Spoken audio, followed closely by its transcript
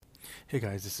Hey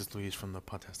guys, this is Luis from the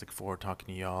Podtastic 4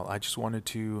 talking to y'all. I just wanted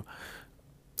to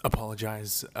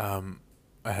apologize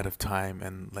ahead of time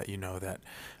and let you know that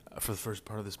for the first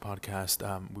part of this podcast,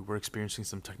 we were experiencing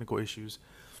some technical issues.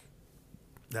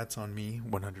 That's on me,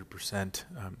 100%.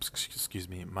 Excuse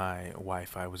me, my Wi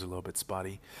Fi was a little bit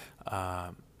spotty.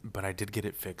 But I did get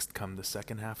it fixed come the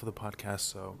second half of the podcast,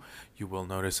 so you will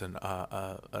notice an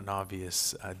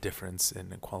obvious difference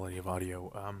in the quality of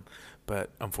audio.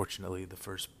 But unfortunately, the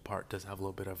first part does have a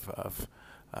little bit of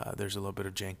there's a little bit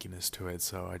of jankiness to it,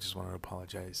 so I just want to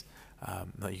apologize.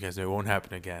 Let you guys know it won't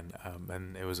happen again,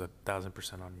 and it was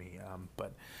 1,000% on me.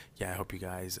 But yeah, I hope you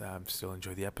guys still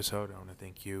enjoy the episode. I want to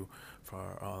thank you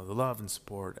for all the love and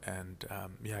support, and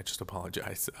yeah, I just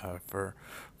apologize for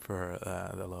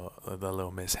the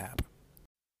little mishap.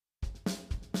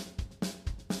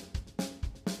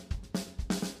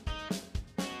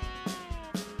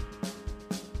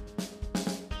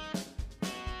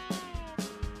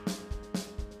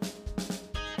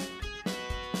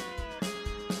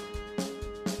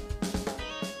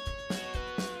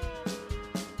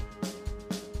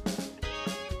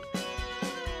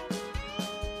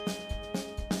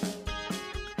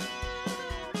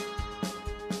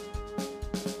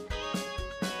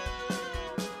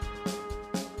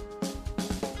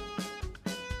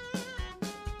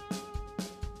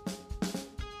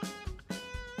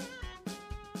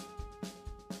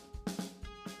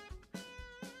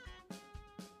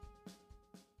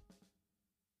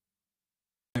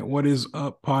 What is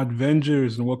up,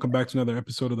 Podvengers, and welcome back to another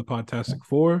episode of the Podtastic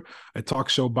Four, a talk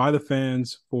show by the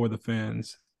fans for the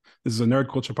fans. This is a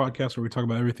nerd culture podcast where we talk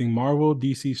about everything Marvel,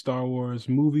 DC, Star Wars,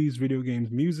 movies, video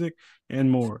games, music, and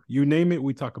more. You name it,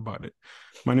 we talk about it.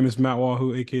 My name is Matt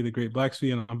Wahoo, aka the Great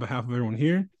Blacksby, and on behalf of everyone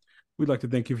here, we'd like to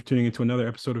thank you for tuning into another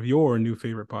episode of your new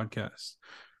favorite podcast.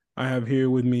 I have here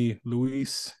with me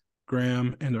Luis,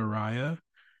 Graham, and Araya,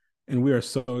 and we are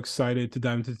so excited to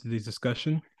dive into today's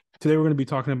discussion. Today, we're going to be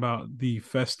talking about the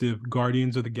festive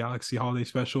Guardians of the Galaxy holiday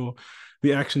special,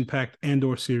 the action-packed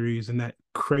Andor series, and that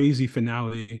crazy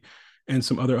finale, and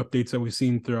some other updates that we've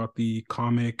seen throughout the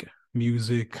comic,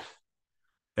 music,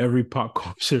 every pop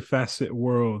culture facet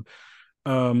world.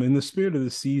 In the spirit of the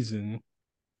season,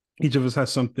 each of us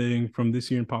has something from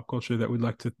this year in pop culture that we'd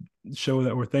like to show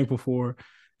that we're thankful for,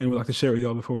 and we'd like to share with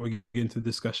y'all before we get into the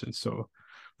discussion. So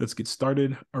let's get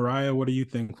started. Araya, what are you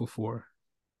thankful for?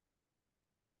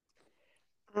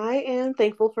 I am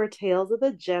thankful for Tales of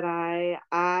the Jedi.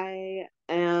 I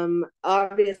am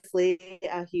obviously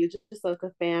a huge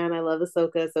Ahsoka fan. I love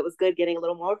Ahsoka, so it was good getting a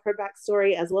little more of her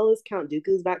backstory as well as Count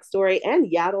Dooku's backstory and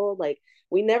Yaddle. Like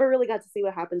we never really got to see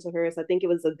what happened to her, so I think it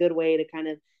was a good way to kind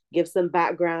of give some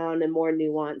background and more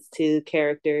nuance to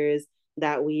characters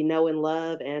that we know and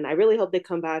love. And I really hope they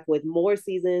come back with more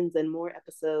seasons and more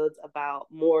episodes about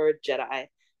more Jedi.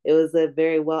 It was a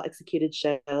very well executed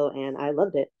show, and I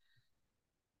loved it.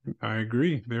 I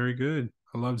agree. Very good.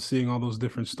 I loved seeing all those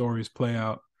different stories play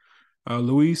out.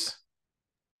 Luis.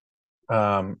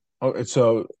 I'm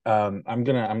gonna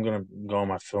go on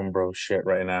my film bro shit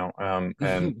right now.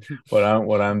 And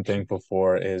what I'm thankful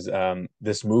for is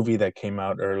this movie that came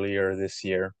out earlier this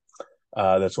year.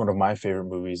 That's one of my favorite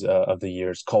movies of the year.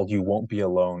 It's called You Won't Be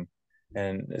Alone,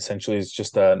 and essentially it's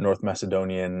just a North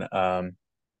Macedonian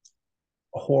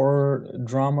horror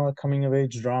drama, coming of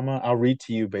age drama. I'll read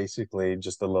to you basically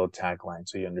just a little tagline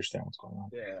so you understand what's going on.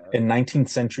 Yeah. In 19th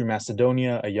century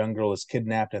Macedonia, a young girl is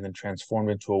kidnapped and then transformed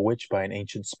into a witch by an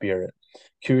ancient spirit.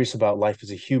 Curious about life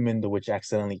as a human, the witch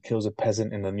accidentally kills a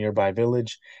peasant in the nearby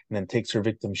village and then takes her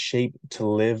victim's shape to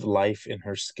live life in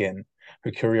her skin.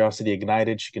 Her curiosity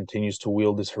ignited, she continues to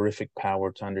wield this horrific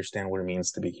power to understand what it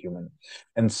means to be human.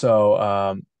 And so,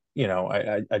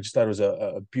 I just thought it was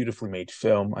a beautifully made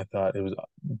film. I thought it was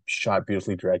shot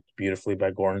beautifully, directed beautifully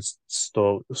by Goran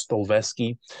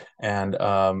Stolvesky, and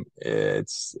it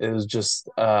was just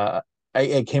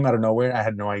it came out of nowhere. I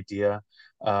had no idea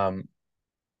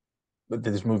that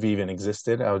this movie even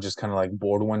existed. I was just kind of like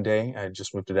bored one day. I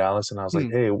just moved to Dallas and I was like,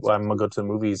 Hmm. hey, I'm gonna go to the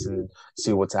movies and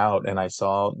see what's out. And I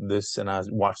saw this and I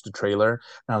watched the trailer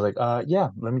and I was like, yeah,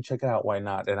 let me check it out. Why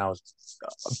not? And I was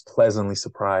pleasantly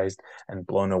surprised and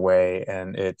blown away.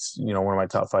 And it's, one of my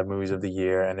top five movies of the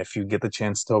year. And if you get the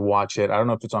chance to watch it, I don't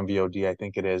know if it's on VOD, I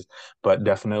think it is, but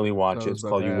definitely I watch it. was It's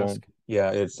about to called You Won't. ask.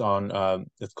 Yeah, it's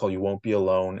called You Won't Be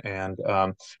Alone. And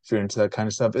if you're into that kind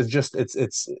of stuff,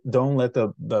 it's don't let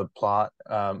the plot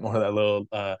or that little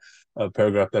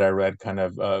paragraph that I read kind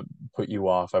of put you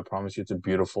off. I promise you, it's a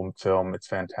beautiful film. It's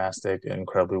fantastic,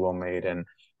 incredibly well made, and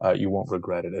you won't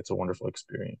regret it. It's a wonderful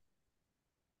experience.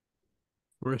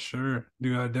 For sure,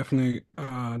 dude. I definitely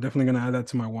gonna add that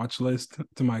to my watch list,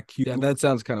 to my queue. Yeah, that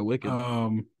sounds kind of wicked.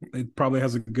 It probably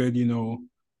has a good,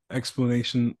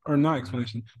 explanation, or not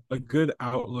explanation, a good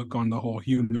outlook on the whole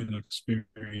human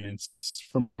experience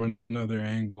from another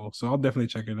angle. So I'll definitely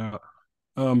check it out.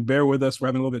 Bear with us. We're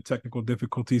having a little bit of technical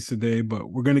difficulties today, but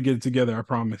we're gonna get it together. I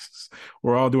promise.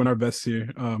 We're all doing our best here.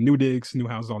 New digs, new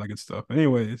house, all that good stuff.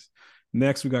 Anyways,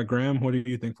 next we got Graham. What are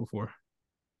you thankful for?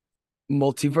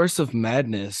 Multiverse of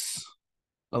Madness.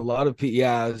 A lot of people,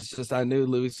 yeah, it's just I knew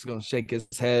Luis was gonna shake his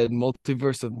head.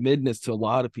 Multiverse of Madness to a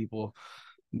lot of people,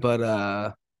 but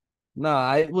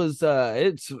no, it was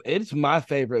it's my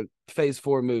favorite Phase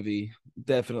 4 movie.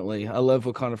 Definitely, I love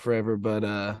Wakanda Forever,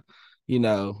 but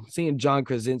seeing John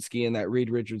Krasinski in that Reed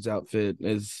Richards outfit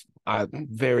is I'm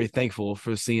very thankful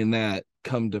for seeing that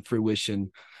come to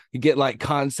fruition. You get like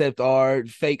concept art,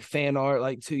 fake fan art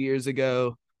like 2 years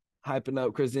ago, hyping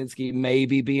up Krasinski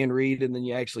maybe being Reed, and then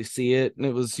you actually see it, and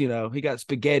it was he got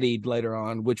spaghettied later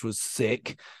on, which was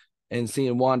sick. And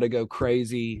seeing Wanda go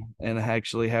crazy and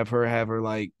actually have her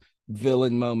like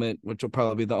villain moment, which will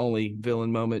probably be the only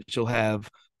villain moment she'll have.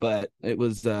 But it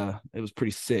was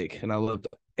pretty sick, and I loved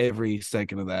every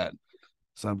second of that.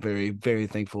 So I'm very, very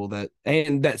thankful that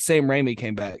Sam Raimi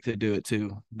came back to do it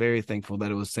too. Very thankful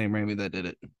that it was Sam Raimi that did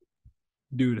it.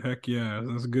 Dude, heck yeah,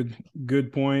 that's a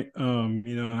good point.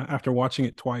 After watching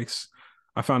it twice,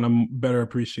 I found a better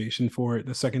appreciation for it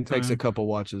the second time. Takes a couple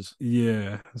watches.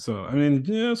 Yeah. So I mean,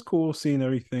 yeah, it's cool seeing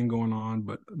everything going on,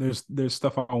 but there's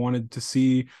stuff I wanted to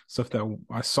see, stuff that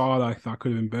I saw that I thought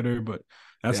could have been better, but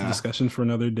that's a discussion for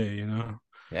another day.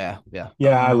 Yeah.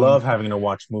 I love having to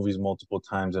watch movies multiple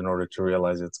times in order to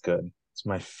realize it's good. It's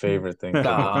my favorite thing.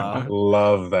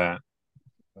 Love that.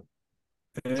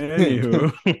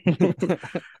 Anywho,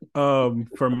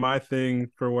 for my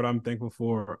thing, for what I'm thankful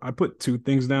for, I put two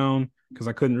things down because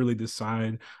I couldn't really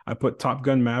decide. I put Top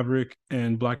Gun Maverick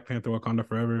and Black Panther Wakanda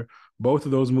Forever. Both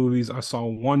of those movies I saw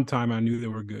one time, I knew they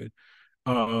were good.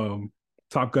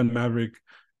 Top Gun Maverick,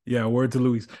 yeah, word to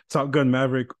Louis. Top Gun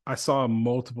Maverick, I saw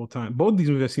multiple times. Both of these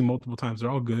movies I've seen multiple times.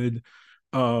 They're all good.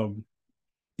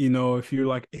 If you're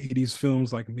like 80s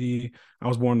films like me, I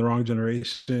was born in the wrong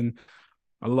generation.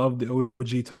 I love the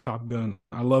OG Top Gun.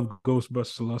 I love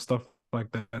Ghostbusters. I love stuff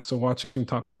like that. So watching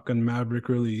Top Gun Maverick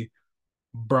really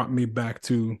brought me back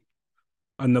to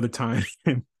another time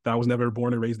that I was never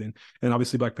born and raised in. And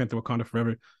obviously Black Panther Wakanda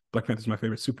Forever. Black Panther is my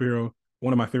favorite superhero,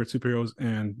 one of my favorite superheroes.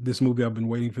 And this movie, I've been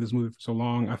waiting for this movie for so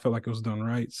long. I felt like it was done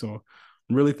right. So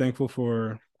I'm really thankful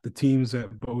for the teams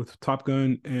at both Top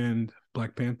Gun and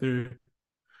Black Panther.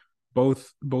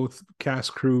 Both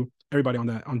cast, crew, everybody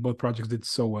on both projects did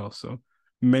so well. So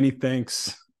many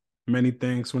thanks.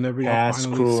 Whenever y'all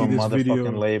finally see this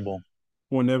video, label.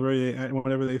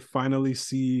 Whenever they finally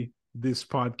see this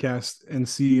podcast and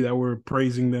see that we're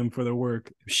praising them for their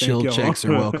work, shield checks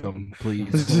are welcome,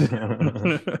 please.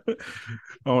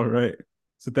 All right.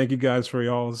 So thank you guys for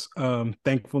y'all's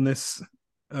thankfulness.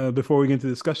 Before we get into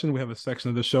discussion, we have a section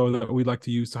of the show that we'd like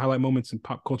to use to highlight moments in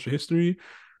pop culture history,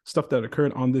 stuff that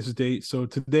occurred on this date. So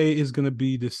today is going to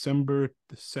be December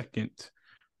the 2nd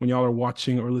when y'all are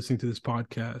watching or listening to this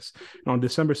podcast. And on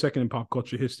December 2nd in pop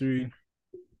culture history,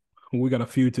 we got a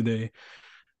few today.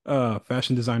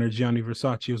 Fashion designer Gianni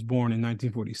Versace was born in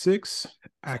 1946.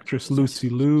 Actress Lucy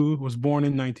Liu was born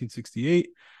in 1968.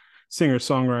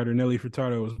 Singer-songwriter Nelly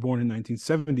Furtado was born in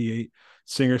 1978.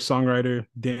 Singer-songwriter,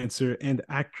 dancer, and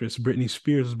actress Britney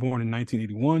Spears was born in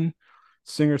 1981.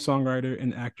 Singer-songwriter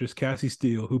and actress Cassie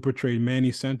Steele, who portrayed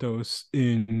Manny Santos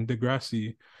in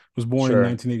Degrassi, was born in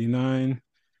 1989.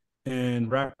 And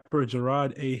rapper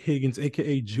Gerard A. Higgins,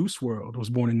 aka Juice WRLD,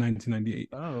 was born in 1998.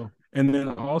 Oh. And then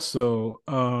also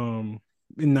in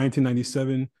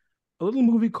 1997, a little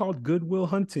movie called Good Will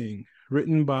Hunting,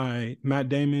 written by Matt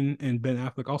Damon and Ben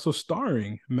Affleck, also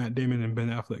starring Matt Damon and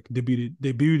Ben Affleck,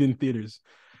 debuted in theaters.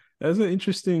 That's an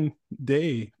interesting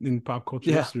day in pop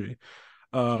culture history.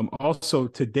 Also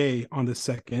today on the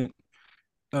 2nd,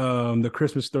 the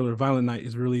Christmas thriller Violent Night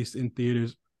is released in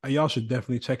theaters. Y'all should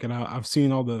definitely check it out. I've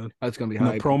seen all the that's gonna be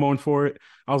promo for it.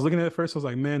 I was looking at it first. I was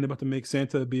like, man, they're about to make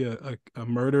Santa be a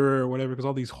murderer or whatever, because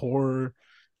all these horror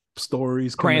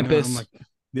stories coming out. I'm like,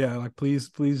 yeah, like please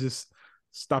just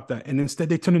stop that. And instead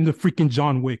they turn into freaking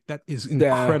John Wick. That is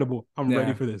incredible. I'm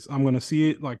ready for this. I'm gonna see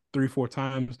it like 3-4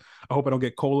 times. I hope I don't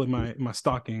get coal in my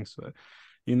stockings, but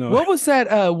what was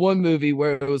that one movie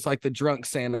where it was like the drunk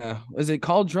Santa? Was it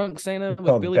called Drunk Santa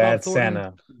with Billy Bob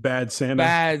Thornton? Bad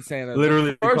Santa.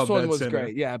 Literally, the first one was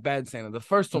great. Yeah, Bad Santa. The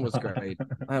first one was great.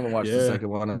 I haven't watched the second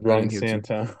one. Drunk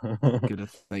Santa. Good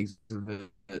things of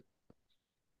it.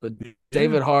 But Yeah.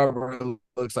 David Harbour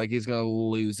looks like he's gonna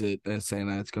lose it, and saying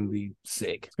that it's gonna be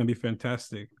sick. It's gonna be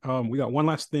fantastic. We got one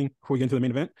last thing before we get into the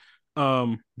main event.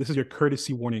 This is your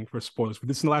courtesy warning for spoilers.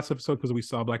 This is the last episode because we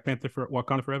saw Black Panther for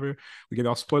Wakanda Forever. We give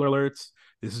y'all spoiler alerts.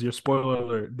 This is your spoiler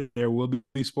alert. There will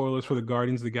be spoilers for the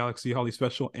Guardians of the Galaxy Holiday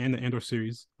Special and the Andor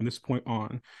series from this point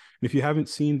on. And if you haven't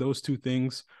seen those two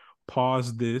things,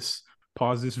 pause this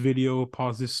video,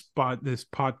 pause this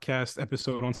podcast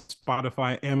episode on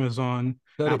Spotify, Amazon,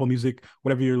 Apple Music,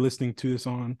 whatever you're listening to this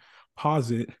on.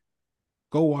 Pause it,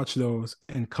 go watch those,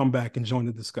 and come back and join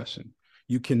the discussion.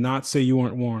 You cannot say you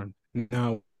weren't warned.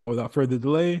 Now, without further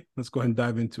delay, let's go ahead and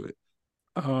dive into it.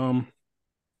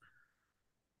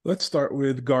 Let's start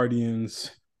with Guardians.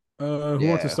 Who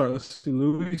wants to start? Let's see,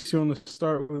 Luis, you want to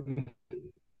start with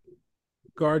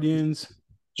Guardians?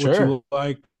 Sure. What you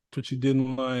liked, what you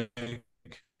didn't like.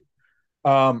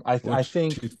 I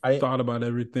think I thought about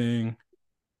everything.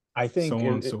 I think so on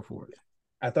and so forth.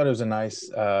 I thought it was a nice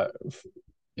a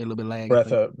little bit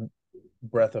laggy,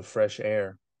 breath of fresh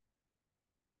air.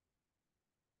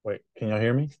 Wait, can y'all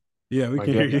hear me? Yeah, we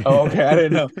can hear you. Oh, okay. I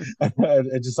didn't know.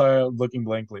 I just saw you looking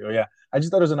blankly. Oh, yeah. I just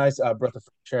thought it was a nice breath of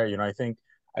fresh air. You know, I think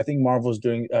Marvel's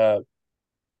doing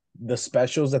the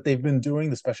specials that they've been doing,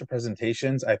 the special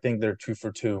presentations. I think they're 2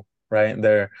 for 2, right?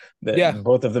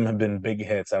 Both of them have been big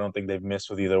hits. I don't think they've missed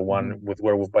with either one, with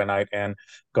Werewolf by Night and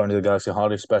Guardians of the Galaxy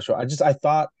Holiday Special. I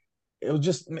thought it was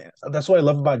just, man, that's what I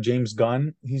love about James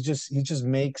Gunn. He just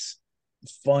makes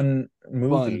fun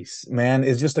movies, man.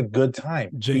 It's just a good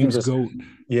time. James Goat.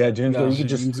 Yeah, James Goat. You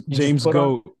could James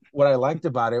Goat. What I liked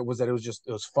about it was that it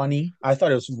was funny. I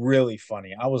thought it was really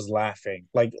funny. I was laughing,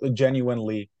 like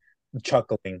genuinely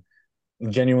chuckling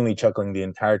the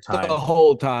entire time. The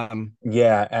whole time.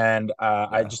 Yeah, and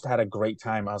I just had a great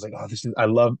time. I was like, I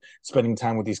love spending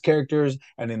time with these characters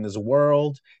and in this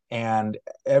world, and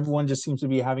everyone just seems to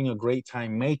be having a great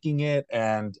time making it.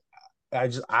 And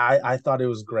I thought it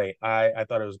was great. I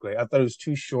thought it was great. I thought it was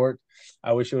too short.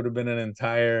 I wish it would have been an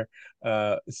entire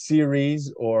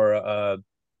series or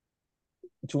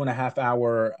 2.5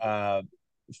 hour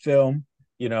film,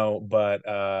 you know, but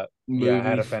yeah, I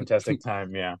had a fantastic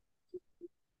time. Yeah.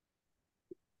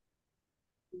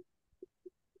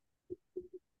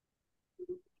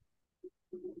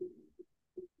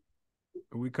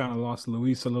 We kind of lost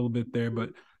Luis a little bit there,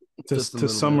 but to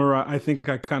summarize, I think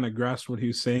I kind of grasped what he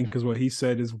was saying, because what he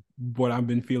said is what I've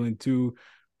been feeling too.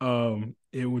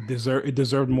 It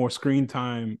deserved more screen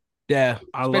time. Yeah,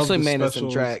 especially Manus and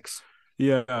Drax.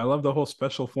 Yeah, I love the whole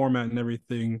special format and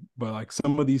everything, but like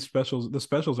some of these specials, the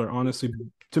specials are honestly,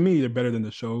 to me, they're better than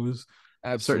the shows.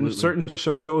 Absolutely. Certain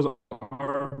shows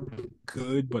are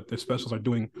good, but their specials are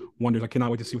doing wonders. I cannot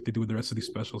wait to see what they do with the rest of these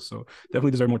specials. So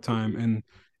definitely deserve more time, and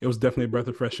it was definitely a breath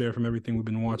of fresh air from everything we've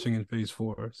been watching in Phase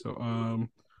 4. So,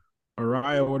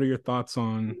 Araya, what are your thoughts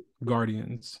on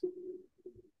Guardians?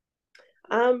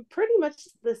 Pretty much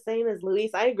the same as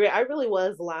Luis. I agree. I really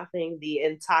was laughing the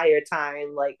entire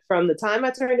time. Like from the time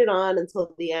I turned it on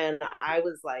until the end, I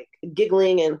was like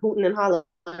giggling and hooting and hollering.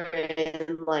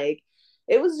 Like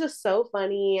it was just so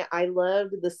funny. I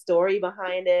loved the story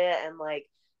behind it, and like,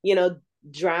 you know,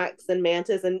 Drax and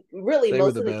Mantis, and really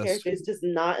most of the characters just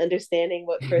not understanding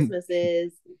what Christmas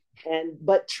is,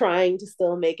 but trying to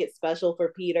still make it special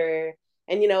for Peter.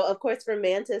 And, you know, of course, for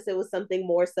Mantis, it was something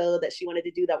more so that she wanted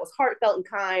to do that was heartfelt and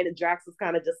kind. And Drax was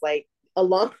kind of just like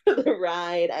along for the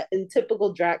ride in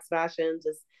typical Drax fashion,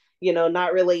 just, you know,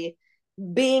 not really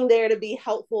being there to be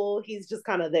helpful. He's just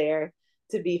kind of there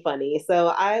to be funny. So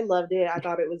I loved it. I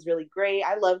thought it was really great.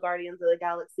 I love Guardians of the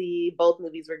Galaxy. Both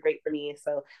movies were great for me.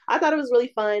 So I thought it was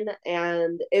really fun.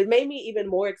 And it made me even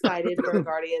more excited for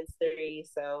Guardians 3.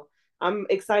 So I'm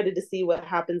excited to see what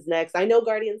happens next. I know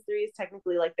Guardians 3 is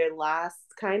technically like their last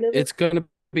kind of. It's going to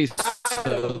be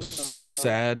so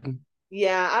sad.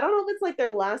 Yeah, I don't know if it's like their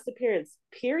last appearance,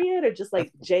 period, or just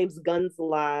like James Gunn's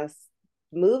last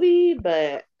movie,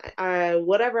 but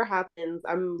whatever happens,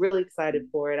 I'm really excited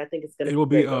for it. I think it's going to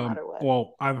be great no matter what.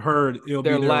 Well, I've heard it'll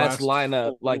their be their last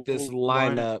lineup, like this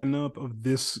lineup of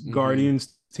this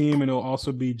Guardians team, and it'll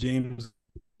also be James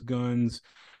Gunn's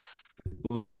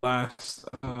last,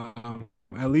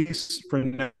 at least for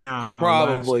now,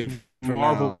 probably for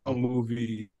Marvel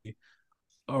movie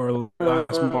or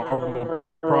last Marvel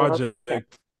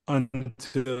project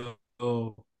until.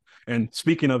 And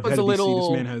speaking of head of DC,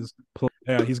 this man has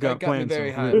he's got plans. So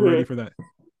we're ready for that.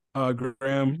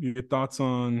 Graham, your thoughts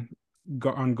on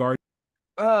Guardian?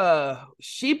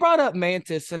 She brought up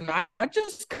Mantis, and I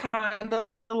just kind of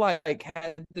like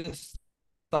had this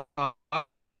thought.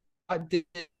 Did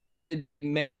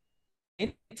Mantis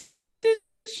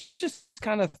just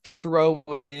kind of throw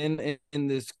in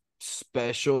this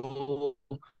special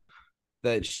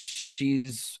that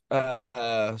she's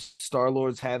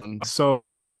Star-Lord's having So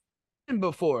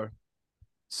before.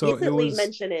 it Recently was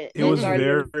mention it it in was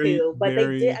Guardians very, 2, but they did.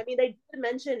 very, I mean, they did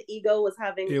mention Ego was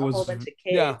having it a whole was bunch of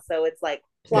Yeah. kids, so it's like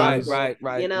was- plausible.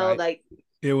 Right. Like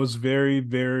it was very,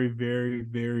 very, very,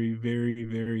 very, very,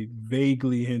 very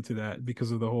vaguely hinted at because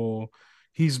of the whole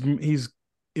he's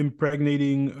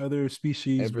impregnating other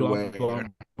species, blah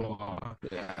Everywhere. blah blah.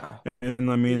 Yeah.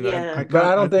 And I mean, Yeah. But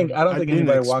I don't think I didn't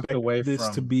anybody walked expect away this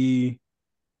from to be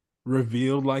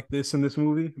revealed like this in this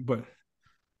movie, but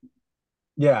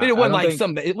yeah. It I wasn't don't like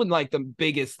think it wasn't like the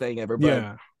biggest thing ever, but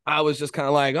yeah, I was just kind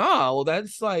of like, oh, well,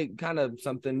 that's like kind of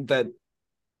something that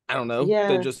I don't know. Yeah.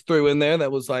 They just threw in there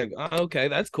that was like, oh, okay,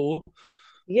 that's cool.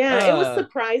 yeah, it was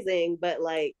surprising, but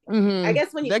like I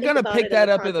guess when you they're think gonna about pick it that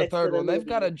in the up in the context third of the one. They've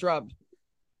got to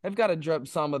movie, drop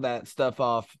some of that stuff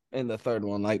off in the third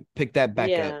one. Like pick that back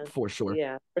Yeah. up for sure.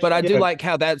 yeah, for But I sure. do Yeah. like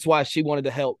how that's why she wanted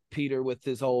to help Peter with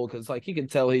his whole, because like you can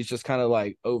tell he's just kind of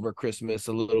like over Christmas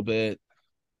a little bit.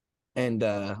 And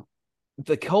the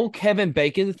whole Kevin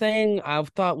Bacon thing I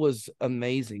thought was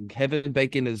amazing. Kevin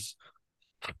Bacon is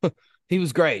he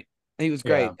was great. He was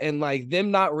great. Yeah. And like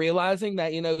them not realizing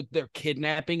that, they're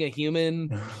kidnapping a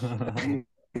human.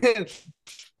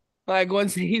 Like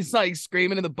once he's like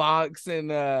screaming in the box,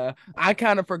 and I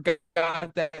kind of forgot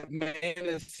that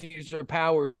Manus used her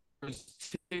powers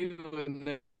too, and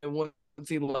then once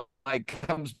he like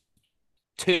comes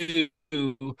to,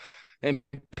 and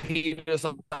Peter's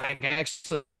like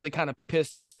actually kind of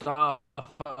pissed off. I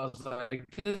was like,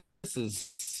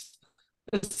 this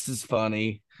is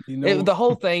funny. The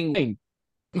whole thing.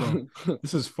 bro,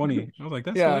 this is funny. I was like,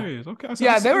 that's Yeah. hilarious. Okay,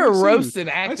 Yeah, they were roasting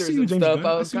I actors see you, and James stuff. Gunn. I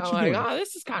I was see kind what of you're like, doing. oh,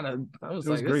 this is kind of. I was It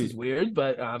was like, this is great. weird,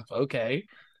 but okay.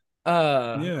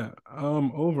 Yeah.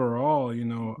 Overall,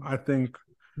 I think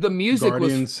The music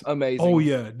Guardians. was amazing. Oh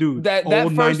yeah, dude. That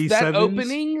old first 97s,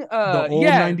 opening, the old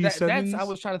yeah, 97s. that's I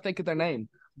was trying to think of their name.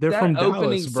 They're That from opening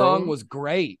Dallas, bro. song was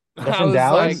great. They're I from was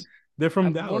Dallas? like, They're from I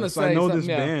wanna Dallas. I say know this something,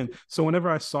 yeah. band. So whenever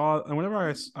I saw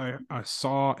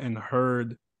and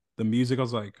heard the music, I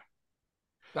was like,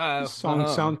 this song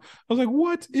sound. I was like,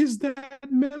 what is that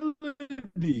melody?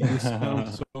 It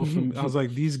sounds so familiar. I was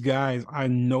like, these guys, I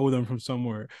know them from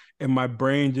somewhere, and my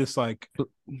brain just like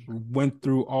went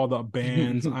through all the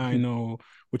bands I know,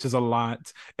 which is a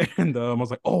lot. And I was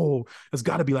like, oh, it's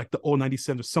got to be like the old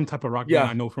 97 or some type of rock band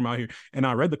I know from out here. And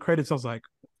I read the credits. I was like,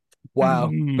 wow,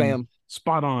 bam,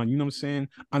 spot on. You know what I'm saying?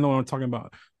 I know what I'm talking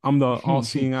about. I'm the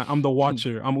all-seeing. I'm the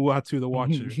watcher. I'm Uatu the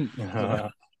watcher.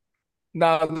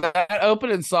 No, that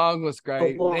opening song was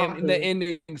great. Wow. The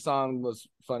ending song was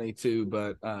funny too,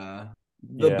 but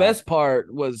the best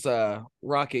part was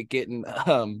Rocket getting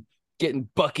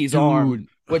Bucky's arm,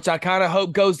 which I kind of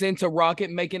hope goes into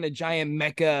Rocket making a giant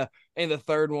mecha in the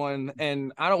third one.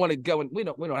 And I don't want to go in. We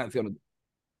don't have to go to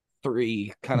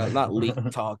 3, kind of not leak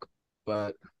talk,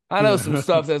 but I know some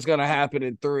stuff that's gonna happen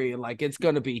in 3, and like it's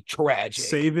gonna be tragic.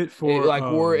 Save it for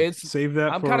save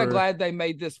that. I'm kind of glad they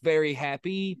made this very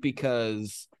happy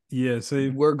because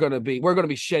we're gonna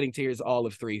be shedding tears all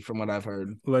of 3 from what I've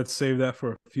heard. Let's save that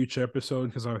for a future episode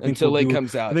because I think until it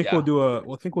comes out. I think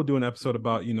we'll do an episode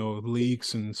about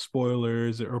leaks and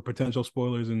spoilers or potential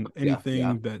spoilers and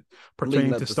anything that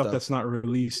pertaining to stuff that's not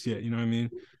released yet. You know what I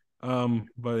mean?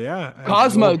 But yeah,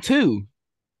 Cosmo too.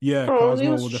 Yeah,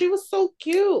 Cosmo. She was so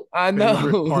cute. I know.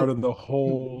 Favorite part of the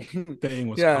whole thing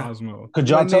was Cosmo. Could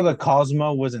y'all tell that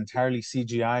Cosmo was entirely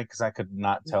CGI? Because I could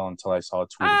not tell until I saw a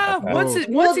tweet.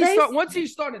 Once he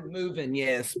started moving,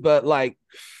 yes, but like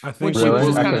I think when she was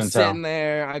just kind of sitting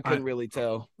there, I couldn't really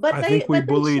tell. But I think we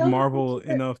bullied Marvel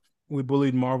enough. We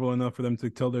bullied Marvel enough for them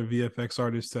to tell their VFX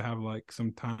artists to have like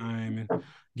some time and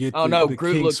get the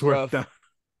Groot kinks looked worked out.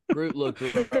 Groot looked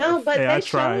rough. No, but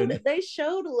hey, they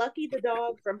showed Lucky the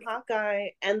dog from Hawkeye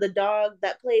and the dog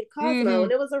that played Cosmo,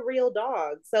 and it was a real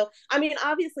dog. So I mean,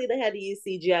 obviously they had to use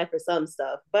CGI for some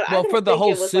stuff, but I didn't for the think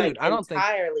whole it was suit, like I don't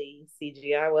entirely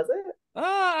CGI, was it?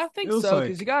 I think so,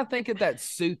 because you gotta think of that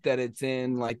suit that it's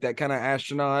in, like that kind of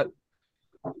astronaut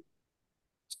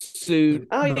suit.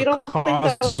 Oh, you don't think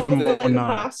that was the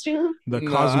costume? No,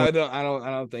 I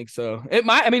don't think so. It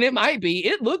might be.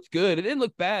 It looked good. It didn't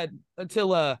look bad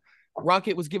until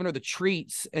Rocket was giving her the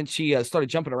treats and she started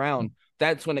jumping around.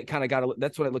 That's when it kind of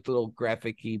that's when it looked a little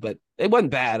graphic-y, but it wasn't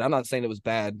bad. I'm not saying it was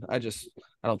bad. I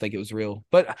don't think it was real.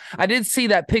 But I did see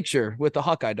that picture with the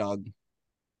Hawkeye dog.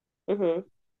 Mm-hmm.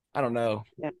 I don't know.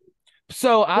 Yeah.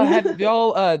 So I had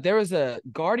y'all. There was a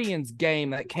Guardians game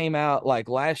that came out like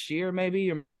last year,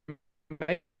 maybe, or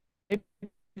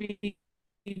maybe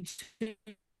 2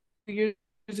 years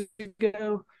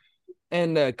ago.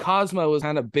 And Cosmo was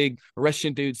kind of big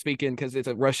Russian dude speaking because it's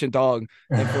a Russian dog.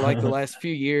 And for like the last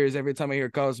few years, every time I hear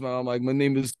Cosmo, I'm like, my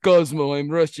name is Cosmo. I'm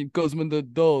Russian. Cosmo the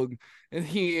dog. And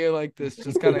he hear like this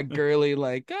just kind of girly,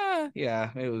 like, yeah,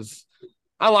 it was.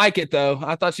 I like it though.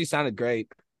 I thought she sounded great.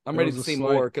 I'm ready to see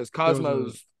more because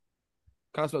Cosmo's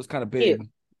kind of big. Cute.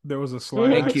 There was a slight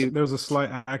And accent. cute. There was a slight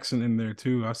accent in there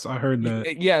too. I heard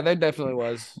that. Yeah, there definitely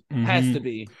was. Has to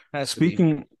be.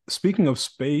 Speaking of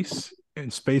space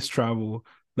and space travel,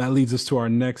 that leads us to our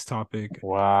next topic.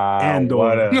 Wow. Andor.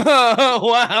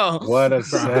 Wow. What a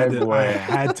segue. I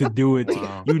had to do it.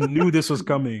 Wow. You knew this was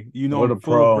coming. You know, What I'm a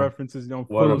full pro. of references. You know, I'm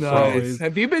What full a of pro. segues.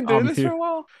 Have you been doing this here. for a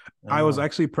while? I was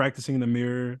actually practicing in the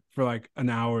mirror for like an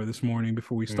hour this morning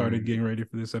before we started getting ready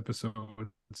for this episode.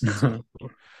 So,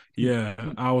 yeah,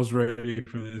 I was ready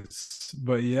for this.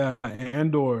 But yeah,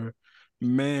 Andor,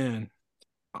 man,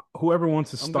 whoever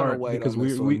wants to start, because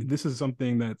this is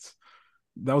something that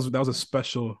was a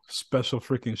special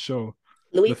freaking show.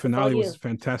 Luis, the finale was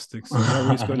fantastic. So yeah,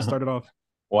 Luis, go ahead and start it off.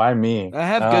 Why me? I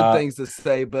have good things to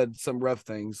say, but some rough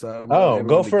things. So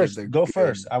go first. Go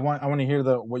first. I want to hear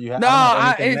what you have. No, I don't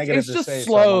have anything it's to just say,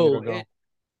 slow. So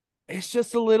it's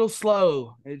just a little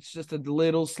slow. It's just a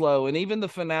little slow. And even the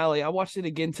finale, I watched it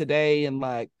again today, and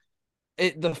like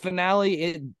the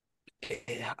finale,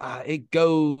 it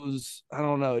goes. I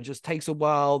don't know. It just takes a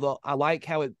while. I like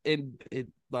how it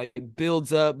like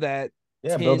builds up that.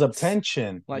 Yeah, builds up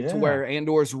tension. Like to where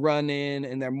Andor's running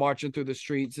and they're marching through the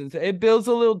streets, and it builds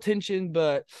a little tension,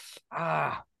 but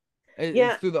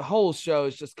through the whole show,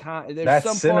 it's just there's that's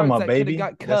some cinema, parts that could have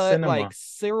got cut. Like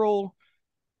Cyril,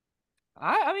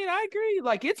 I mean, I agree.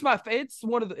 Like it's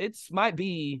one of the might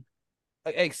be,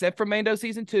 except for Mando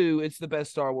season 2, it's the best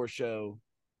Star Wars show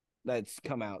that's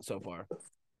come out so far.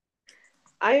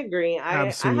 I agree. I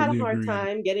had a hard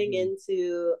time getting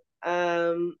into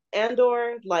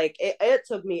Andor. Like it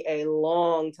took me a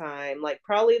long time, like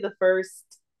probably the first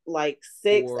like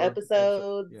 6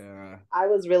 episodes. Yeah, I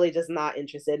was really just not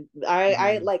interested.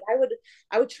 I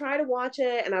would try to watch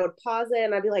it and I would pause it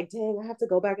and I'd be like, dang, I have to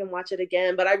go back and watch it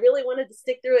again. But I really wanted to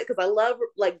stick through it because I love,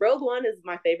 like, Rogue One is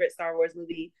my favorite Star Wars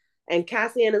movie, and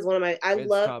Cassian is one of my. I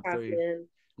love Cassian.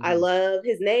 I love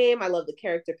his name. I love the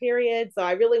character, period. So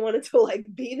I really wanted to like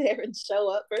be there and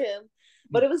show up for him.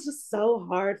 But it was just so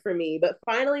hard for me. But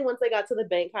finally, once I got to the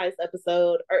bank heist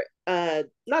episode, or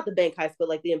not the bank heist, but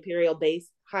like the Imperial base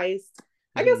heist.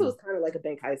 I guess it was kind of like a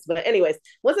bank heist. But anyways,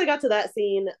 once I got to that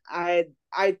scene,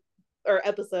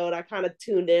 episode, I kind of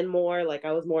tuned in more. Like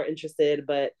I was more interested.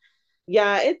 But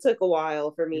yeah, it took a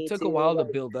while for me. It took a while to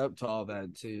build up to all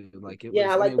that too. Like it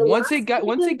was, like, once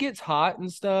it gets hot and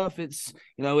stuff, it's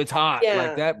it's hot.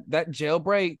 Yeah. Like that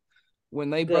jailbreak when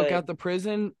they broke out the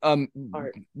prison.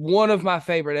 One of my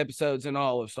favorite episodes in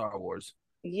all of Star Wars.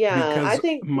 Yeah, because I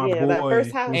think that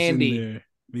first half, Andy.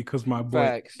 Because my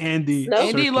boy Andy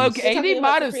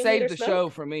might have saved the show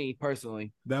for me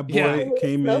personally. That boy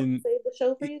came in. Saved the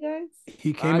show for you guys.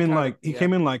 He came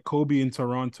in like Kobe in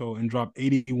Toronto and dropped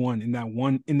 81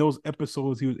 in those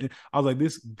episodes. He was in. I was like,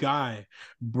 this guy,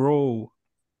 bro.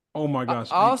 Oh my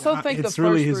gosh! I also think the first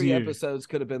really 3 episodes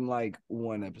could have been like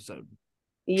one episode.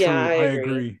 Yeah, true, I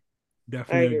agree.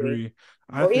 Definitely agree.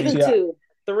 Or even 2.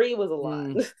 3 was a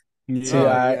lot.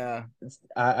 Yeah,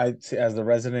 I as the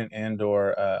resident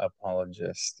Andor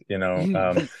apologist, I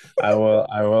will.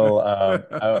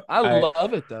 I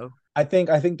love it though. I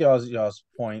think y'all's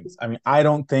points. I mean, I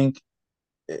don't think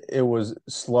it was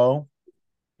slow.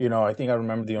 I think I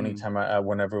remember the only time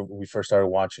whenever we first started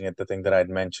watching it, the thing that I'd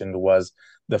mentioned was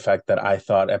the fact that I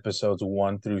thought episodes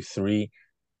 1 through 3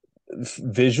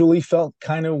 visually felt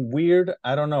kind of weird.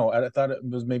 I don't know. I thought it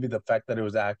was maybe the fact that it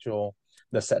was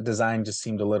the set design just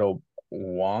seemed a little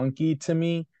wonky to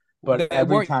me. But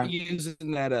every time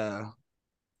using that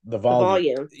the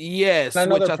volume. Yes,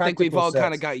 which I think we've all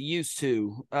kind of got used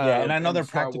to. And I know they're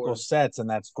practical sets, and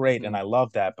that's great, and I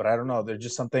love that. But I don't know, there's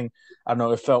just something, I don't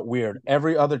know, it felt weird.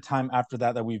 Every other time after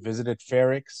that we visited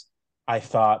Ferrix, I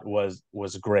thought was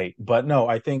great. But no,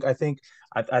 I think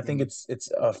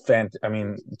it's a I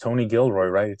mean, Tony Gilroy,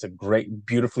 right? It's a great,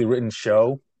 beautifully written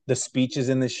show. The speeches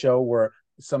in this show were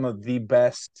some of the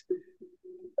best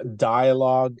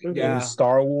dialogue in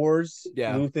Star Wars.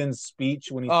 Luthen's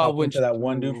speech when he talked to that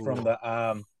one dude from the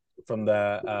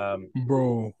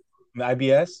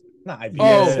IBS, not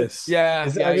IBS.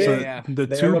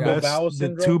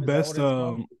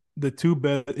 The two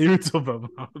best irritable,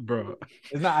 bro.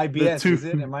 It's not IBS, is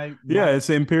it? Am I? Yeah, it's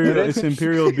Imperial. It's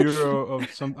Imperial Bureau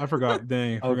of some. I forgot.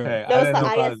 Dang. Okay, I didn't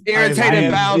know.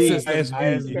 Irritated bowel system.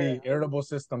 ISB, irritable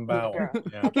system bowel.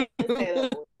 Yeah. I can't say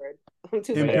that word. I'm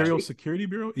Too Imperial much. Security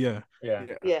Bureau. Yeah,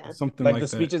 Yeah. something Like like the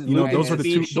that. speeches, You know, Lucas' those were the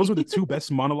two. speech. Those were the two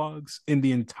best monologues in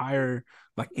the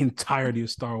entirety of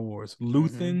Star Wars.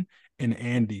 Luthen and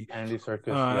Andy. Andy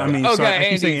Serkis. I Yeah. mean, sorry, I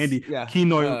keep saying Andy's, Andy. yeah.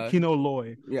 Kino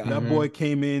Loy. Yeah. That boy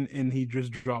came in and he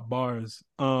just dropped bars.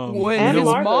 When And his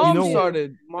Marva, mom too.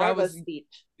 started, that Marva's was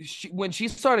speech. when she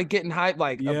started getting hyped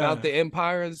like about the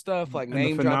Empire and stuff, like And the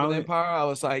name dropping the finale. Empire. I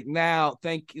was like, now,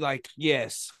 thank you, like,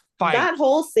 yes, fight. That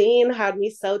whole scene had me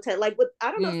so tense. Like with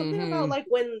I don't know, something about like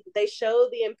when they show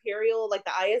the Imperial, like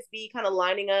the ISB kind of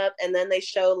lining up, and then they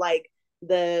show like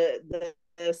the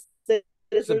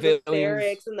citizens of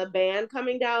Ferrix and the band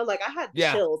coming down. Like I had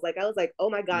chills. Like I was like, oh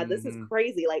my god, this is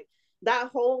crazy. Like that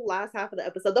whole last half of the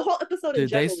episode, the whole episode in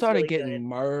general, they started was really getting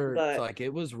good, murked. but Like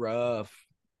it was rough.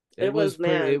 It was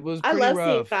man. It was I pretty love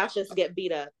rough. seeing fascists get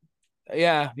beat up.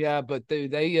 Yeah, but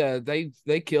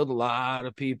they killed a lot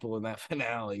of people in that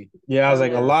finale. Yeah, I was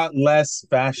like, a lot less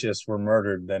fascists were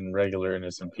murdered than regular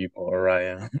innocent people,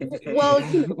 Araya. Well,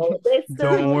 you know,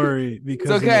 don't worry, because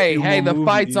it's okay. In a few hey, more the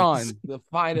fight's movies, on. The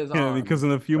fight is yeah, on. because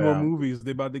in a few more movies,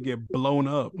 they're about to get blown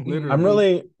up. Literally. I'm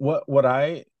really what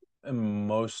I am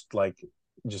most like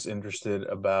just interested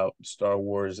about Star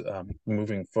Wars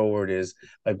moving forward is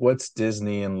like what's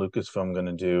Disney and Lucasfilm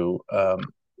gonna do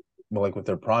like with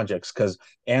their projects, because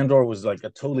Andor was like a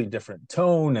totally different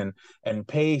tone and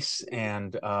pace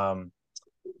and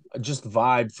just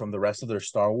vibe from the rest of their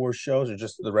Star Wars shows or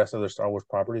just the rest of their Star Wars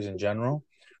properties in general,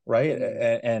 right?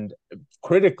 And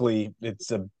critically,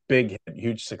 it's a big hit,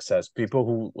 huge success. People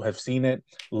who have seen it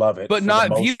love it, but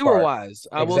not viewer wise.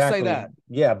 I will say that.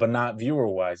 Yeah, but not viewer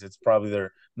wise. It's probably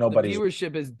nobody's the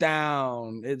viewership is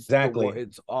down. It's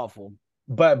it's awful.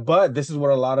 But this is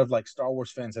what a lot of like Star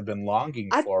Wars fans have been longing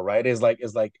for, right? Is like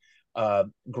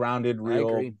grounded,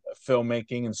 real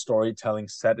filmmaking and storytelling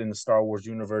set in the Star Wars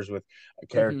universe with a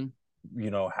character,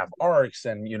 have arcs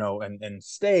and and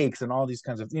stakes and all these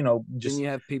kinds of just. Then you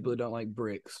have people who don't like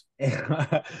bricks.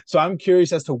 So I'm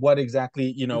curious as to what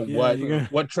exactly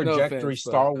what trajectory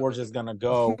Star Wars is gonna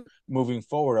go moving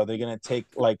forward. Are they gonna take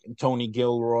like Tony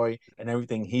Gilroy and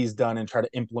everything he's done and try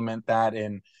to implement that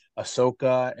in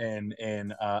Ahsoka and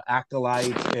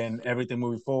Acolyte and everything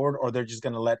moving forward, or they're just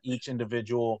going to let each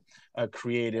individual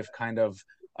creative kind of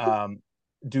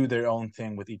do their own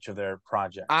thing with each of their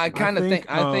projects? I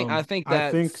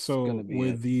think so.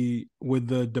 With the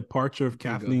departure of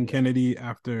Kathleen Kennedy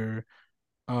after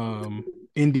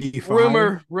Indy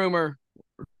 5, rumor,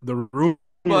 the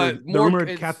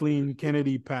rumored Kathleen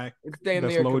Kennedy pack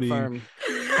that's loading.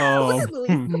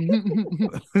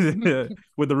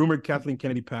 With the rumored Kathleen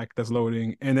Kennedy pack that's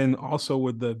loading, and then also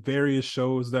with the various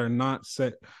shows that are not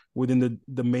set within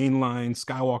the mainline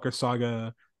Skywalker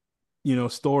saga,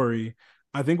 story,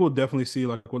 I think we'll definitely see,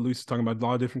 like what Luis is talking about, a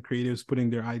lot of different creatives putting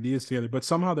their ideas together, but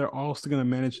somehow they're all still going to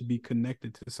manage to be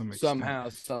connected to some extent. Somehow,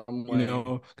 some way.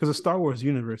 Because the Star Wars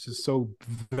universe is so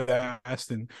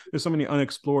vast and there's so many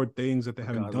unexplored things that they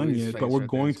haven't done yet, but we're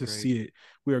going to see it.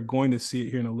 We are going to see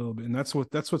it here in a little bit. And that's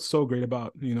what's so great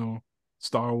about,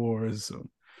 Star Wars. So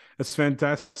it's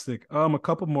fantastic. A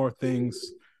couple more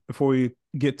things before we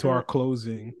get to our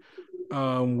closing.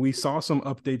 We saw some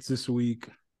updates this week.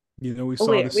 We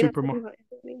saw the Super Mario.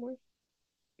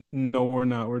 No, we're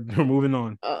not. We're moving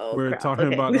on. We're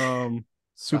talking about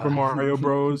Super Mario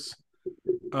Bros.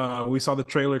 We saw the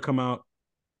trailer come out.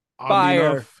 Oddly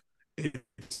enough,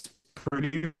 it's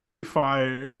pretty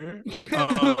fire.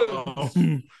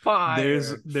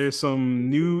 There's some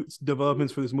new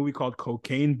developments for this movie called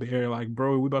Cocaine Bear. Like,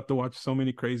 bro, we about to watch so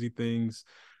many crazy things.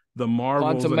 The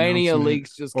Marvels Quantumania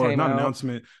leaks just came out.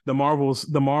 Announcement. The Marvels.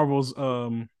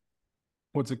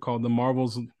 What's it called? The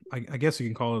Marvels. I guess you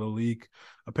can call it a leak.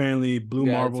 Apparently, Blue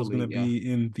Marvel's going to be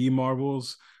in the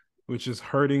Marvels, which is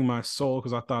hurting my soul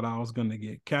because I thought I was going to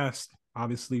get cast.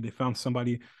 Obviously, they found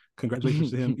somebody.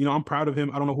 Congratulations to him. I'm proud of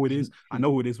him. I don't know who it is. I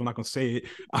know who it is. We're not going to say it.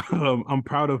 I'm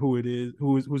proud of who it is,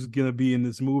 who's going to be in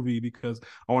this movie because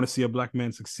I want to see a black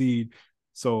man succeed.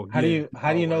 So how do you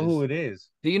know who it is?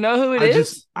 Do you know who it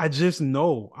is? I just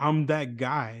know I'm that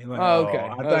guy. Like,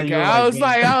 okay. I was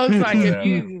like, if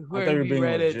you I thought you were being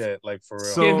legit, like for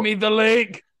real. So, give me the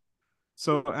link.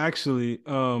 So actually,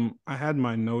 I had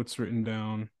my notes written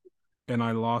down, and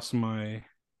I lost my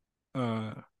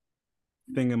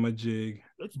thingamajig.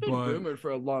 It's been rumored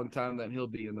for a long time that he'll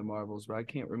be in the Marvels, but I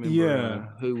can't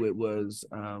remember who it was.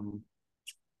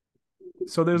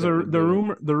 So there's the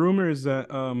rumor. The rumor is that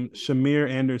Shamir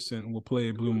Anderson will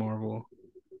play Blue Marvel.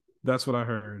 That's what I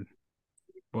heard.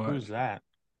 But who's that?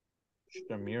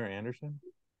 Shamir Anderson?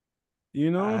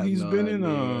 He's been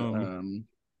in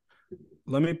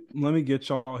let me get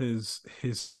y'all his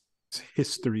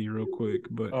history real quick.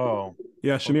 But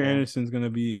Yeah, Shamir Okay. Anderson's gonna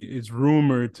be. It's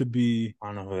rumored to be. I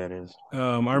don't know who that is.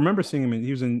 I remember seeing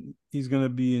him. He's gonna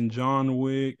be in John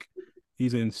Wick.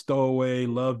 He's in Stowaway,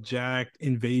 Love Jack,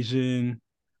 Invasion.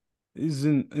 He's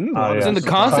in a Oh lot He's of in yeah, the different projects.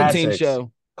 Constantine classics.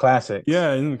 show. Classics.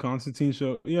 Yeah, in the Constantine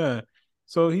show. Yeah.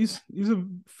 So he's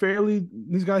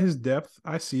got his depth.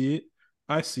 I see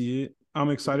it. I'm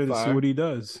excited to see Fire. what he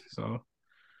does. So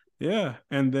yeah.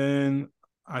 And then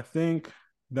I think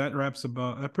that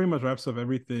pretty much wraps up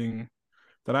everything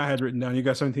that I had written down. You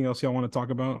guys have anything else y'all want to talk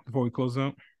about before we close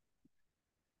out?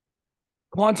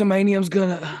 Quantumanium's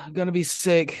gonna be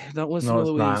sick. Don't listen No, to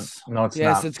it's not. Luis. No, it's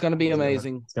Yes, not. it's gonna be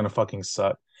amazing. It's gonna fucking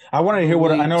suck. I wanted to The hear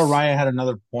what I know. leaks. Raya had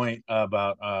another point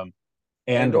about Andor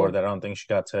Andor? that I don't think she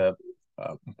got to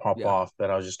pop Yeah. off. That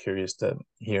I was just curious to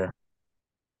hear.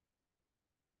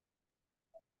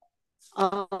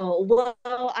 Oh, well,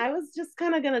 I was just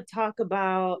kind of gonna talk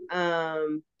about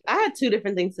I had two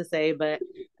different things to say, but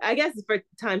I guess for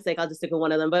time's sake I'll just stick with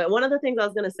one of them. But one of the things I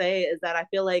was gonna say is that I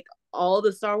feel like all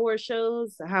the Star Wars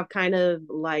shows have kind of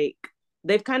like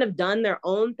they've kind of done their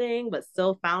own thing, but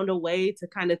still found a way to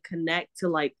kind of connect to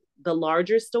like the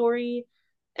larger story.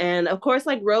 And of course,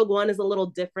 like Rogue One is a little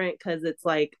different because it's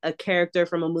like a character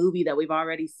from a movie that we've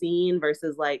already seen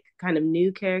versus like kind of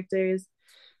new characters.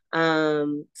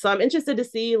 So I'm interested to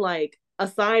see like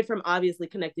aside from obviously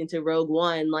connecting to Rogue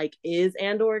One, like is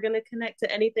Andor gonna connect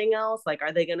to anything else? Like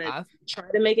are they gonna try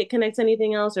to make it connect to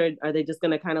anything else, or are they just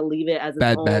gonna kind of leave it as its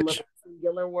Bad own Batch.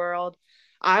 singular world?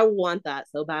 I want that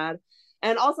so bad.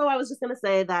 And also I was just gonna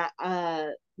say that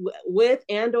with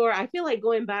Andor, I feel like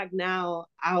going back now,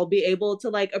 I'll be able to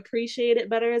like appreciate it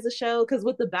better as a show. Because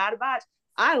with the Bad Batch,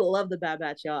 I love the Bad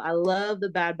Batch, y'all. I love the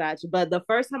Bad Batch. But the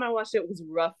first time I watched it was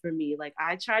rough for me. Like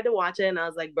I tried to watch it and I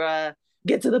was like, bruh,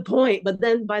 get to the point. But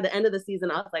then by the end of the season,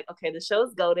 I was like, okay, the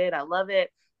show's goated. I love it.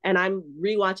 And I'm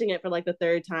rewatching it for like the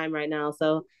third time right now.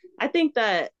 So I think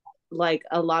that like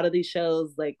a lot of these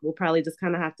shows, like we'll probably just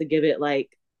kind of have to give it like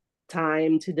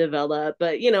time to develop.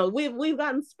 But you know, we've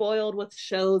gotten spoiled with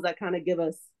shows that kind of give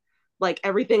us like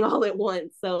everything all at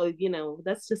once. So, you know,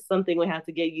 that's just something we have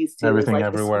to get used to is Everything, like the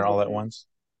everywhere, all at spoiler. once.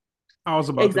 I was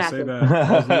about to say Exactly. that.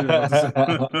 I was literally about to say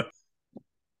that.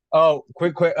 Oh,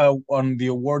 quick, on the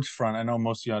awards front, I know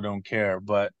most of y'all don't care,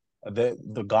 but the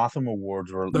Gotham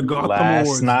Awards were The Gotham last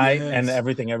Awards, night, and yes.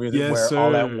 everything, Yes, where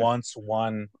All at sir. Once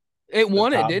won It the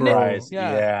won it, top didn't it? Bro. prize.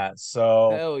 Yeah. Yeah,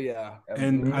 so Hell yeah.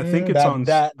 And I think it's that on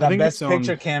that I that think it's Best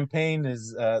Picture on campaign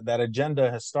is that agenda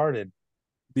has started.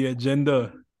 the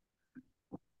agenda.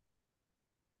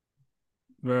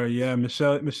 Very yeah,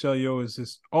 Michelle Yeoh is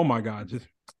just oh my god, just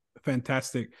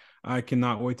fantastic. I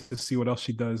cannot wait to see what else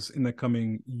she does in the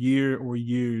coming year or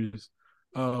years.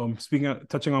 Touching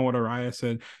on what Araya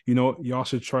said, you know, y'all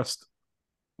should trust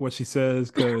what she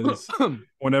says because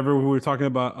whenever we were talking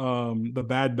about the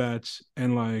Bad Batch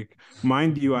and like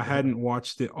mind you, I hadn't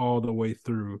watched it all the way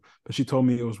through, but she told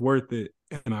me it was worth it,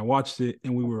 and I watched it,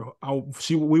 and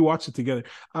we watched it together.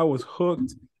 I was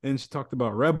hooked, and she talked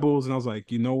about Rebels, and I was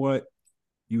like, you know what?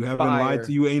 You haven't lied to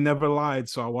Fire. you ain't never lied.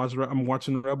 So I'm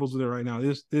watching Rebels with it right now.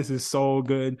 This is so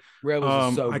good.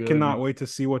 Rebels is so I good. cannot wait to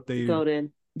see what they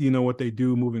Goated. what they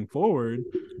do moving forward.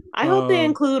 I hope they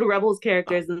include Rebels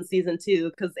characters in season 2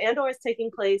 because Andor is taking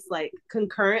place like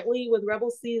concurrently with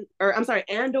Rebels season, or I'm sorry,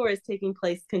 Andor is taking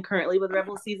place concurrently with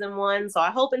Rebels season 1. So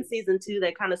I hope in season 2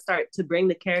 they kind of start to bring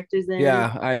the characters in.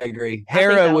 Yeah, I agree. I think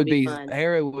Hera that would be be fun.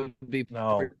 Hera would be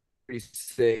No. pretty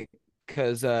sick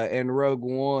because in Rogue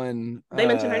One They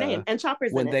mention her name and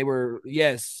Chopper's when in they it. were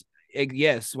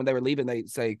when they were leaving they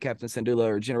say Captain Syndulla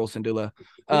or General Syndulla.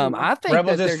 Mhm. I think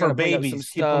Rebels that is they're for going to bring up some babies.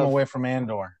 Keep them stuff. away from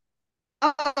Andor.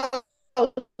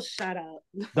 Oh, shut up.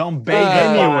 Don't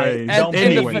Anyways, don't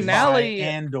in the babyfy finale,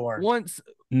 Andor. once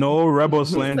no rebel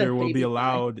slander said will be baby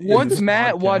allowed. in once this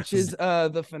Matt podcast. watches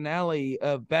the finale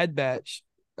of Bad Batch,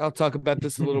 I'll talk about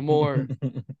this a little more.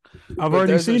 I've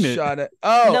already there's seen a it. shot at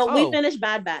No, we finished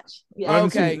Bad Batch. I Yeah.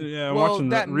 haven't Okay. seen, yeah, I'm well, watching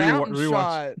that mountain rewatch.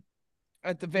 shot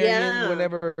at the very end, Yeah.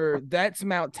 whenever that's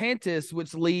Mount Tantus,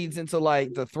 which leads into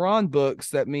like the Thrawn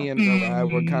books that me and Mariah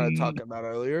were kind of talking about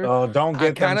earlier. Oh, don't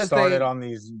get them kinda started think- on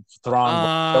these Thrawn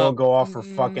books. They'll go off for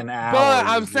fucking hours. But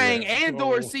I'm saying Yeah.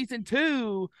 Andor Oh. season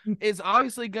 2 is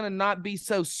obviously gonna not be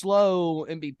so slow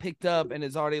and be picked up and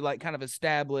is already like kind of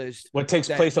established. What takes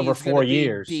that place over he's gonna 4 be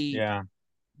years. deep. Yeah.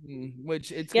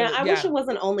 Which it's Yeah, gonna, I wish it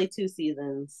wasn't only 2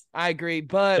 seasons. I agree,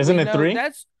 but Isn't we it know 3?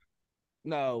 that's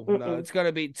no, Mm-mm. it's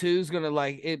gonna be 2's gonna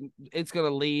like it. It's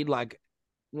gonna lead like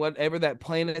whatever that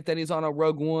planet that he's on a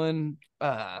Rogue One.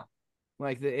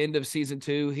 Like the end of season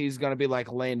 2, he's gonna be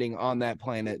like landing on that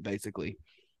planet basically.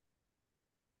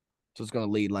 So it's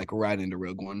gonna lead like right into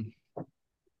Rogue One.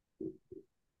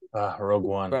 Rogue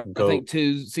One. But I think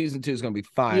season 2 is gonna be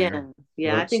fire.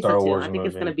 Yeah, I think Star so too. Wars I think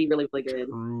it's movie. gonna be really, really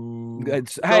good.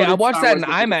 Hey, I Golden watched Star that in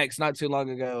Wars movie. IMAX not too long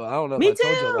ago. I don't know if Me I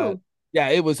told you that. too. Yeah,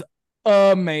 it was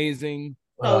amazing.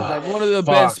 So Like good. one of the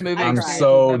Fuck, best movie I'm cried. experiences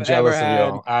so I've ever jealous of had.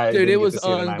 y'all. I Dude, it didn't get was to see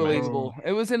it in IMAX. unbelievable.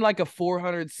 It was in like a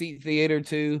 400-seat theater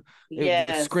too. The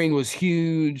Yes. screen was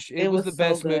huge. It was the so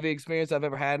best good. movie experience I've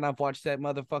ever had, and I've watched that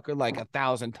motherfucker like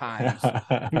 1,000 times.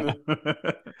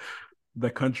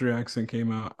 The country accent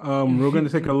came out. We're going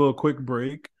to take a little quick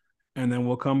break, and then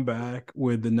we'll come back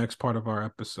with the next part of our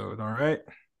episode. All right.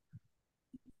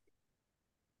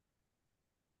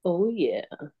 Oh yeah.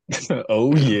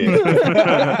 Oh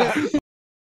yeah.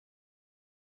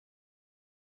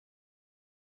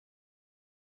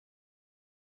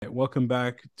 Welcome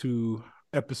back to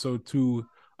episode 2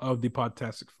 of the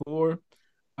Podtastic Floor.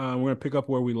 We're going to pick up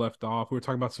where we left off. We were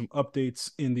talking about some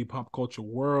updates in the pop culture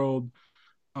world.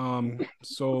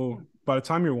 So by the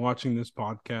time you're watching this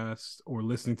podcast or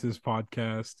listening to this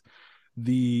podcast,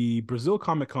 the Brazil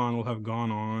Comic Con will have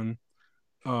gone on,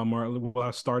 or will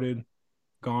have started,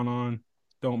 gone on.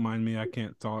 Don't mind me, I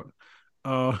can't talk.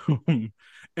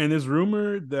 And there's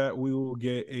rumor that we will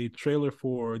get a trailer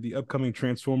for the upcoming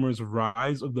Transformers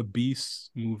Rise of the Beasts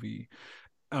movie.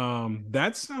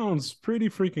 That sounds pretty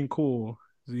freaking cool.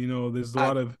 You know, there's a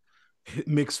lot of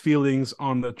mixed feelings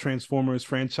on the Transformers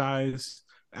franchise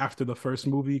after the first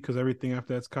movie, because everything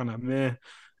after that's kind of meh.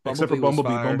 Except for Bumblebee.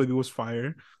 Bumblebee was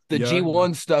fire. The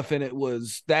G1 stuff in it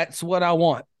that's what I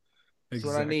want. That's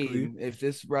what I need. If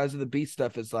this Rise of the Beast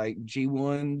stuff is like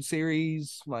G1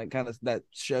 series, like kind of that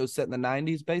show set in the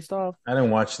 90s based off. I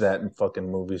didn't watch that fucking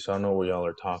movie, so I don't know what y'all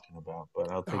are talking about, but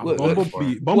I'll take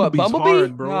Bumblebee's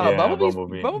hard, bro. No, yeah,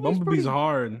 Bumblebee's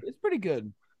hard. It's pretty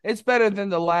good. It's better than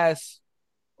the last.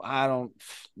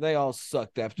 They all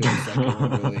sucked after the second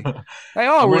one, really. They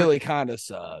all really kind of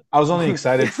suck. I was only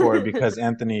excited for it because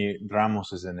Anthony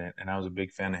Ramos is in it, and I was a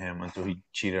big fan of him until he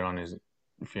cheated on his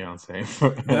fiance.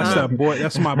 That's that boy.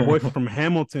 That's my boy from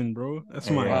Hamilton, bro.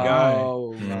 That's my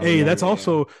guy. Hey, that's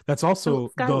also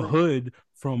the Hood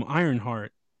from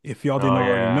Ironheart. If y'all didn't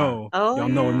already know, y'all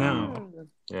know now.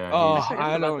 Yeah.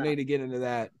 I don't need to get into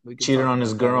that. We cheated on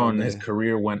his girl, and his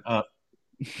career went up.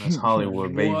 That's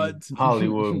Hollywood, baby. What?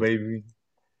 Hollywood, baby.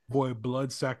 Boy,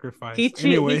 blood sacrifice. He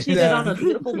cheated on a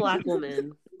beautiful black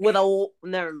woman with a.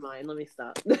 Never mind. Let me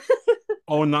stop.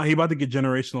 Oh no, he about to get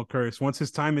generational curse. Once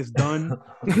his time is done,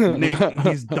 Nick,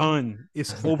 he's done.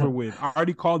 It's over with. I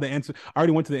already called I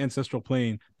already went to the ancestral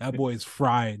plane. That boy is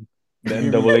fried. The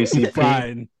NAACP.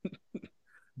 Fried.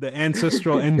 The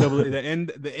ancestral NAA,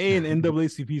 the A in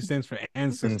NAACP stands for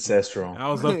ancestral. I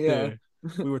was up there.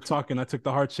 We were talking. I took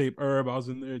the heart-shaped herb. I was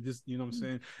in there, just you know what I'm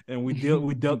saying.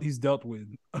 And he's dealt with.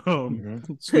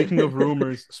 Speaking of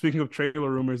rumors, speaking of trailer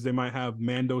rumors, they might have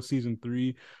Mando season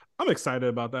 3. I'm excited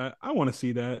about that. I want to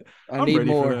see that. I'm ready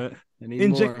for that.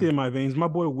 Inject it in my veins. My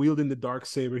boy wielding the dark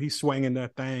saber. He's swinging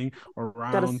that thing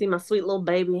around. Gotta see my sweet little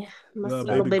baby. My sweet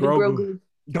little baby Grogu.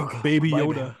 Baby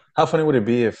Yoda. How funny would it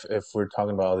be if we're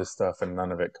talking about all this stuff and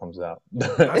none of it comes out?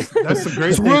 That's a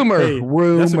great thing.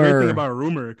 Rumor. That's a great thing about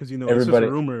rumor, because you know it's just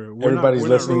a rumor. Everybody's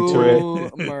listening to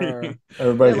it.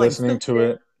 Everybody's listening to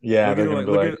it. Yeah,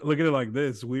 look at it like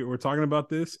this. We're talking about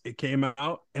this. It came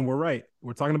out, and we're right.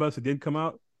 We're talking about this. It did come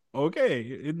out.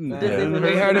 Okay, we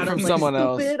heard it from someone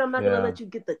else. I'm not gonna let you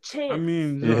get the chance. I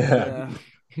mean,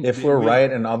 if we're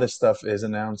right and all this stuff is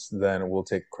announced, then we'll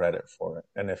take credit for it.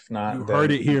 And if not, you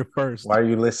heard it here first. Why are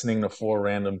you listening to 4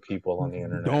 random people on the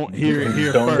internet? Don't hear it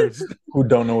here first. Who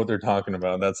don't know what they're talking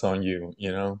about? That's on you.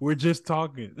 You know. We're just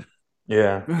talking.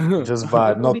 Yeah, just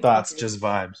vibe. No thoughts, just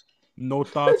vibes. No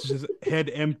thoughts, just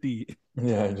head empty.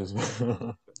 Yeah, just.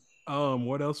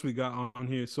 What else we got on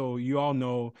here? So you all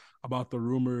know about the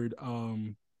rumored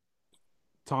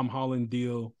Tom Holland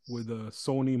deal with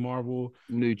Sony Marvel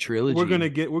new trilogy. We're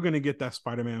gonna get that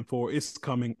Spider-Man 4. It's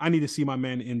coming. I need to see my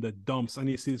man in the dumps. I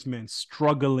need to see this man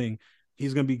struggling.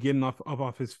 He's gonna be getting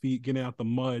off his feet, getting out the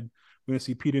mud. We're gonna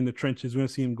see Peter in the trenches. We're gonna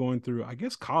see him going through, I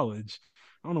guess, college.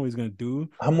 I don't know what he's gonna do.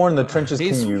 How more in the trenches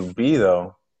can you be,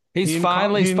 though? He's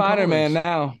finally Spider-Man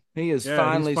now. He is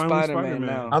finally Spider-Man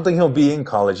now. I don't think he'll be in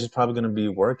college. He's probably going to be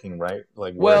working, right?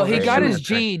 He got his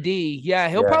GED. Yeah,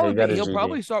 he'll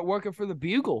probably start working for the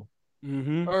Bugle.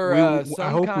 Mm-hmm. Or I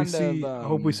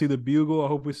hope we see the Bugle. I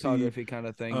hope we see photography kind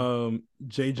of thing.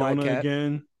 J. Jonah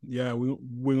again. Yeah,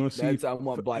 we're gonna see. I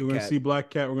want Black Cat. We're gonna see Black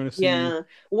Cat. We're gonna see. Yeah,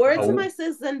 word to my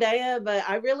sis Zendaya, but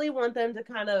I really want them to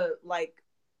kind of like.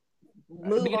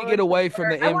 We need to get away from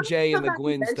the MJ and the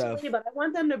Gwen stuff. But I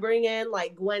want them to bring in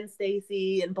like Gwen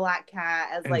Stacy and Black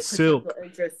Cat as like Silk potential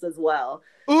interests as well.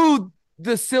 Ooh,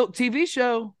 the Silk TV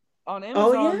show on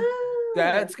Amazon. Oh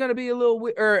That's gonna be a little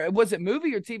weird. Or was it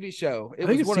movie or TV show? I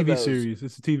think it's one of TV those. series.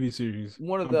 It's a TV series.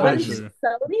 One of I'm What pretty is those. it,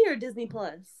 sure. Sony or Disney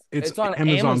Plus? It's on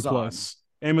Amazon Plus.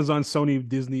 Amazon, Sony,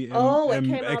 Disney, Oh, it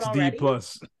came out MXD already?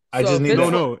 Plus. I So just if need it's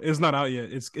that. No, it's not out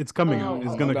yet. It's coming out.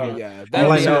 It's gonna no, come. yeah, All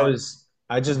that'll I be know out. is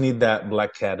I just need that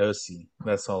Black Cat Ussy.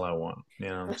 That's all I want.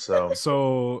 So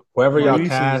So whoever y'all Luis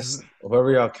cast, is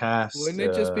Wouldn't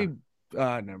it just be?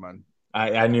 Never mind.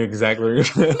 I knew exactly.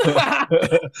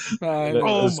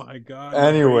 oh my god.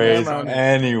 Anyways, Never mind.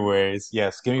 anyways,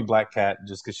 yes, give me Black Cat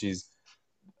just because she's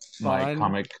my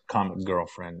Fine. comic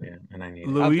girlfriend, yeah, and I need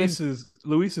it.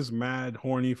 Luis is mad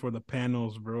horny for the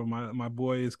panels, bro. My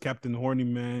boy is Captain Horny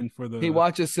Man for the He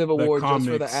watches Civil the War just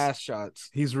for the comics. ass shots.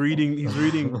 He's reading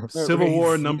Civil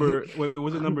War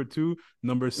was it number 2?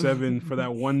 Number 7 for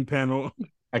that one panel.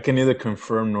 I can neither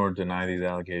confirm nor deny these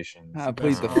allegations.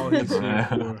 Plead That's the all he's fifth. here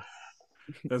for.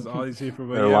 That's all he's here for.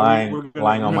 But They're yeah, lying, we're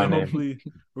lying on my gonna name.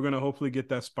 we're gonna hopefully get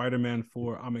that Spider-Man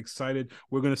 4. I'm excited.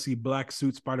 We're gonna see black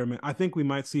suit Spider-Man. I think we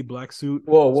might see black suit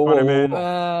Spider-Man.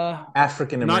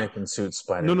 African American suit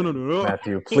Spider-Man. No.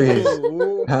 Matthew, please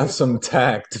have some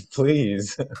tact,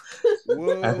 please.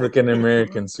 African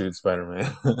American suit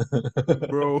Spider-Man.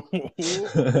 Bro.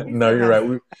 No, you're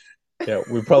right.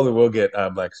 We probably will get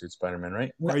black suit Spider-Man,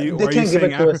 right? Why are you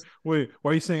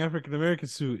saying African American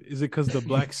suit? Is it because the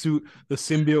black suit, the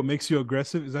symbiote makes you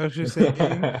aggressive? Is that what you're saying,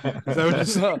 King? Is that what you're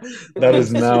saying? That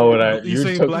is not what you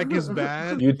saying black is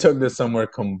bad? You took this somewhere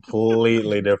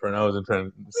completely different. I wasn't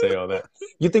trying to say all that.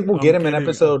 You think we'll get him in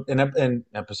episode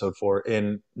 4?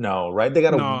 No, right? They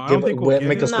gotta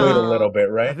make us wait a little bit,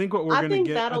 right? I think what we're gonna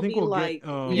get. I think we'll get.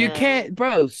 You can't,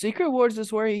 bro. Secret Wars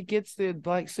is where he gets the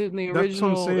black suit in the original.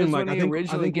 That's what I'm saying. Like, I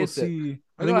think we'll see.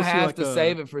 We're gonna have to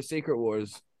save it for Secret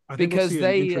Wars. I think because we'll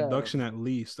see an introduction at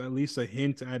least a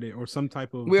hint at it or some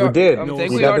type of. We did. I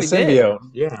think we already the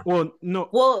symbiote. Did. Yeah. Well, no.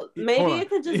 Well, maybe it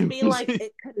could just be like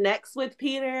it connects with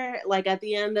Peter, like at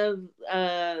the end of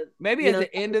maybe at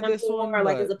the end of this one, or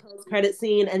like as a post-credit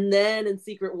scene, and then in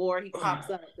Secret War he pops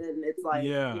up, and it's like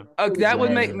that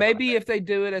would make maybe if they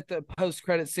do it at the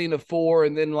post-credit scene of 4,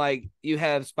 and then like you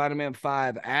have Spider-Man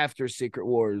 5 after Secret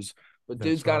Wars. But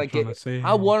dude's got to get.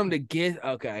 I want him to get.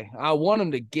 I want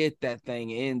him to get that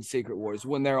thing in Secret Wars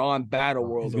when they're on Battle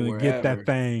World. He's gonna get that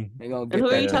thing. And who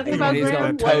are you talking about,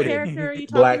 Graham? What character are you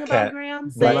talking about,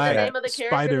 Graham? Say the name of the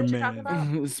character that you're talking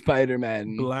about.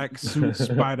 Spider-Man. Black suit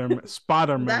Spider-Man.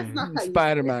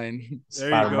 Spider-Man.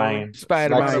 Spider-Man.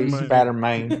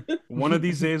 Spider-Man. One of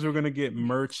these days we're gonna get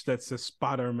merch that says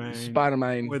Spider-Man.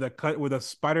 Spider-Man with a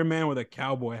Spider-Man with a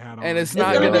cowboy hat on. And it's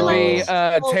not gonna be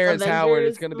Terrence Howard.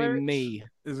 It's gonna be me.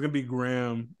 It's gonna be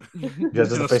Graham.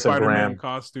 Just in a Spider-Man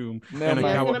costume and a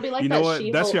cowboy. Like you know what?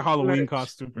 That's your Halloween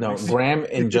costume. No, Graham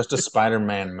in just a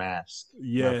Spider-Man mask.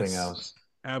 Yes. Nothing else.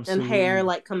 Absolutely. And hair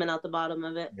like coming out the bottom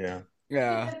of it. Yeah.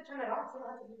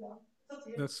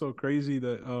 That's so crazy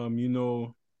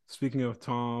that speaking of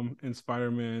Tom and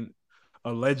Spider-Man,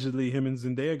 allegedly him and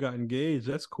Zendaya got engaged.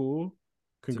 That's cool.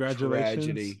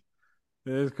 Congratulations.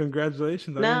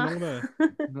 Congratulations. I didn't know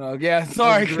that. Yeah,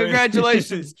 sorry.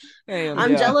 Congratulations.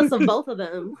 I'm jealous of both of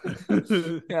them.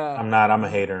 I'm not. I'm a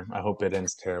hater. I hope it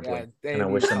ends terribly. And I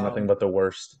wish them nothing but the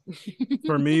worst.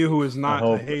 For me, who is not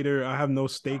a hater, I have no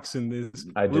stakes in this.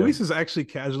 Luis is actually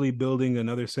casually building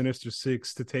another Sinister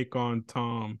Six to take on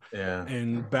Tom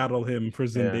and battle him for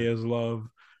Zendaya's love.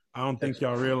 I don't think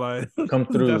y'all realize. Come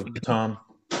through, Tom.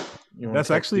 That's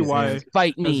actually why.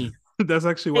 Fight me. That's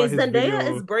actually why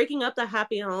Zendaya is breaking up the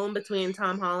happy home between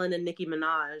Tom Holland and Nicki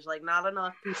Minaj. Like, not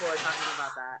enough people are talking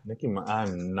about that.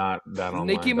 I'm not that online.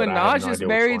 Nicki Minaj is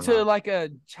married to like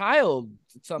a child.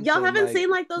 Y'all haven't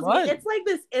seen like those? It's like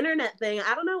this internet thing.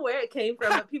 I don't know where it came from,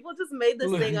 but people just made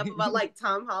this thing up about like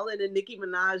Tom Holland and Nicki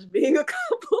Minaj being a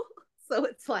couple. So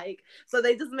it's like, so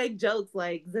they just make jokes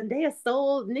like Zendaya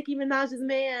stole Nicki Minaj's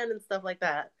man and stuff like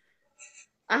that.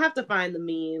 I have to find the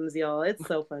memes, y'all. It's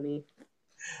so funny.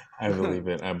 I believe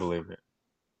it.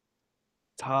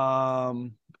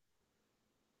 Tom.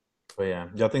 But yeah,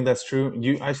 y'all think that's true?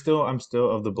 I'm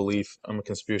still of the belief. I'm a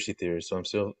conspiracy theorist, so I'm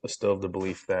still of the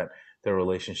belief that their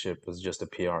relationship was just a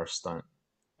PR stunt.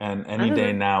 And any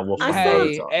day now we'll find out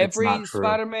it's every not true.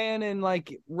 Spider-Man and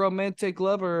like romantic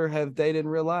lover have dated in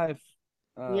real life.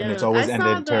 And it's always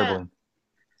ended terribly.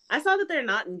 I saw that they're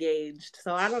not engaged,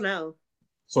 so I don't know.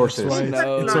 Sources.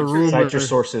 It's a rumor. Cite your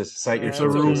sources. It's a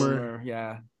rumor.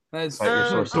 Yeah.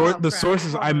 The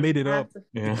sources. I made it up.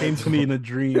 It came to me in a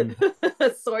dream.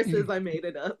 Sources. I made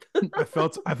it up. I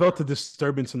felt a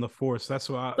disturbance in the force. That's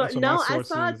what. I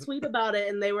saw a tweet about it,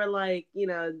 and they were like,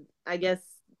 I guess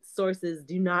sources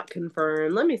do not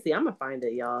confirm. Let me see. I'm gonna find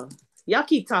it, y'all. Y'all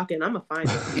keep talking. I'm gonna find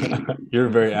it. You're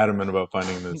very adamant about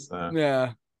finding this.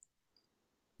 Yeah.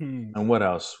 And what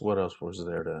else? What else was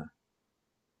there to?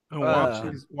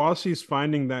 And while she's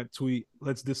finding that tweet,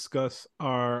 let's discuss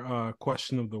our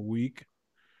question of the week.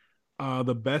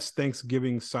 The best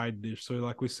Thanksgiving side dish. So,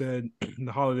 like we said,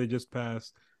 the holiday just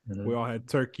passed. Mm-hmm. We all had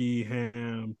turkey,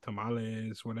 ham,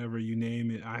 tamales, whatever you name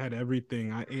it. I had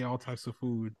everything. I ate all types of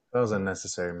food. That was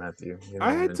unnecessary, Matthew.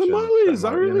 I had tamales.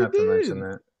 I really did. To mention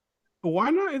that.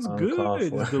 Why not? It's good.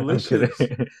 It's delicious.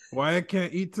 Why I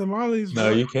can't eat tamales?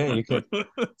 No, you can't. You can't.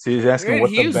 See, you're asking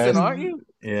what the best, aren't you?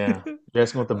 Yeah, you're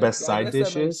asking what the best side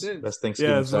dish is. Best Thanksgiving side dish.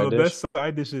 Yeah, so the best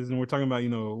side dishes, and we're talking about,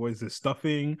 what is it?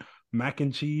 Stuffing, mac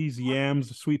and cheese,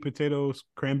 yams, sweet potatoes,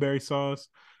 cranberry sauce,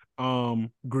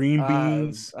 green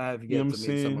beans. I have yet to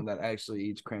meet someone that actually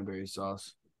eats cranberry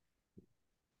sauce.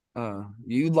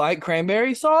 You like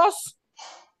cranberry sauce?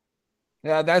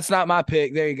 Yeah, that's not my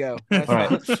pick. There you go. That's all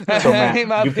right. So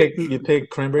Matt, you pick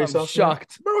cranberry sauce?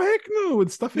 Shocked, bro. Heck no,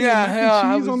 with stuffing and mac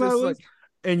and cheese on that list.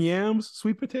 And yams,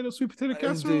 sweet potato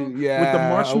casserole with the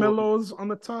marshmallows on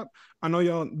the top. I know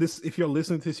y'all. If you're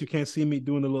listening to this, you can't see me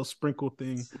doing the little sprinkle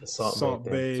thing. Salt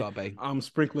Bae. I'm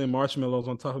sprinkling marshmallows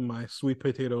on top of my sweet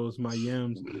potatoes, my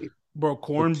yams. Bro,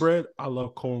 cornbread. I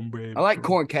love cornbread. I like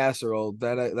corn casserole.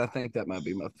 I think that might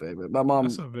be my favorite. My mom,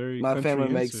 my family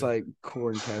makes like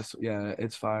corn casserole. Yeah,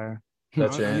 it's fire.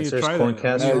 That's your answer. Corn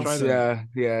casserole.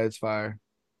 Yeah, it's fire.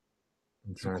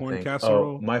 Corn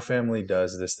casserole. Oh, my family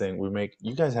does this thing.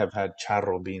 You guys have had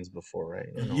charro beans before, right?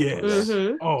 Yes.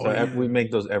 Mm-hmm. Oh, so we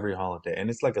make those every holiday, and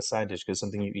it's like a side dish because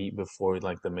something you eat before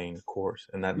like the main course,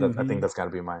 and that I think that's got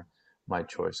to be my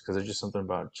choice because there's just something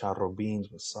about charro beans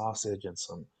with sausage and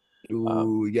some.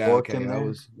 Pork in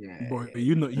there. Boy,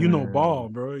 you know ball,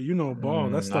 bro. You know ball.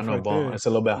 That's stuff right ball. There. It's a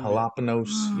little bit of jalapenos,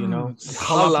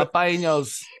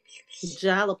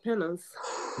 Jalapenos.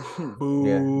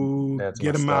 Boo! Yeah,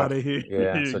 get them out of here.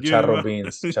 Yeah, so charro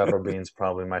beans,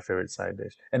 probably my favorite side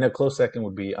dish, and a close second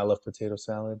would be I love potato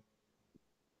salad.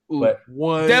 Ooh, but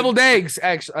what? Deviled eggs,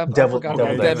 actually. I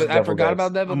forgot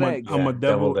about deviled eggs. I'm a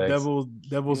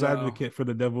devil's advocate for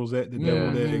the deviled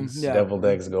eggs. Yeah. Deviled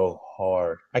eggs go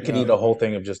hard. I could eat a whole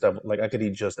thing of just I could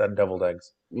eat just deviled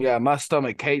eggs. Yeah, my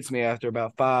stomach hates me after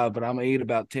about 5, but I'm gonna eat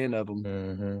about 10 of them.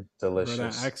 Mm-hmm. Delicious. Bro,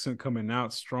 that accent coming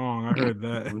out strong. I heard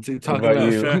that. What's he talking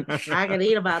about? You? I could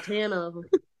eat about 10 of them.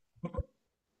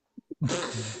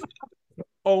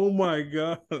 Oh my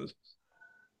gosh.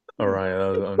 All right, that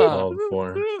was uncalled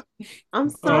for. I'm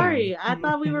sorry. I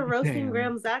thought we were roasting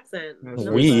Graham's accent.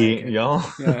 Y'all.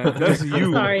 Yeah, that's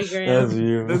you. Sorry, Graham. That's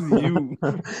you.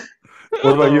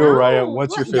 What about you, Ryan?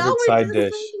 What's your favorite side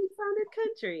dish?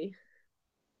 Country.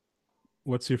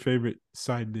 What's your favorite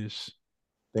side dish?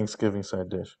 Thanksgiving side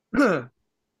dish.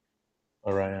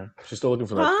 All right, she's still looking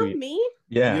for that tweet. Me?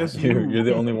 Yeah, yes, you're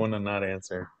the only one to not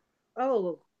answer.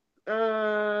 Oh,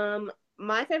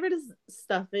 my favorite is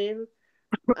stuffing.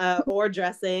 Or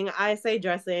dressing. I say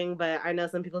dressing, but I know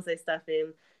some people say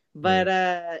stuffing. But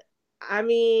I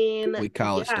mean, we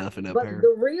call it stuffing up here.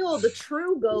 The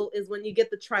true goat is when you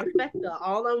get the trifecta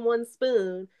all on one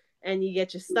spoon, and you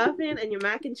get your stuffing and your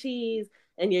mac and cheese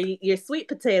and your sweet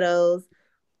potatoes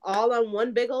all on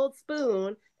one big old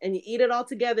spoon, and you eat it all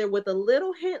together with a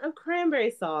little hint of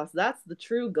cranberry sauce. That's the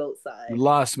true goat side. You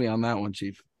lost me on that one,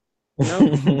 Chief.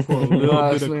 Nope. For a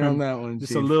little bit of on that one,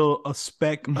 just Chief. A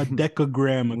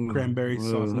decagram of cranberry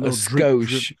sauce, a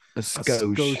skosh,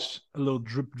 a little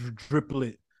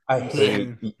driplet. I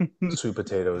hate sweet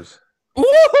potatoes.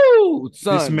 Woohoo!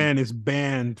 Son. This man is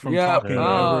banned from talking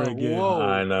ever again. Whoa.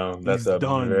 I know that's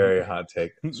very hot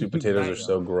take. Sweet potatoes are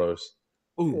so gross.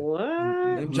 Ooh.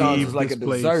 What? John's is like a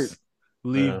dessert.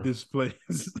 Leave this place.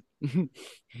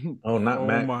 Not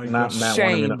Matt wanting me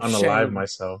to unalive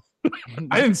myself.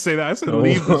 I didn't say that. I said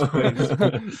leave this place.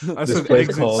 I this said place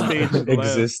exit called stage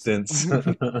existence.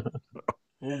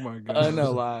 Oh my god.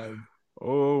 Unalive.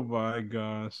 Oh my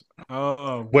gosh.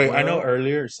 Wait, I know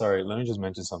earlier. Sorry, let me just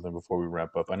mention something before we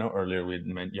wrap up. I know earlier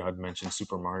you had mentioned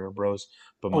Super Mario Bros,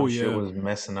 but my shit was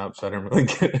messing up, so I didn't really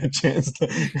get a chance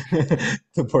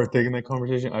to partake in that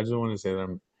conversation. I just want to say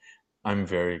that I'm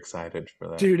very excited for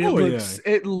that. Dude, it looks.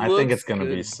 I think it's gonna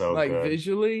be so like good.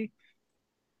 Visually.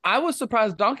 I was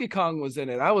surprised Donkey Kong was in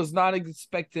it. I was not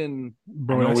expecting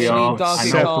Donkey Kong,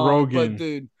 Rogen. But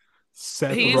dude,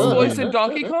 he's Rogen. voicing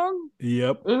Donkey Kong?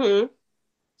 Yep. Mm-hmm.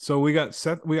 So we got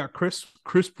Chris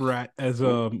Pratt as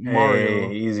Mario.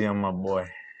 Hey, easy on my boy.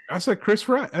 I said Chris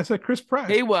Pratt.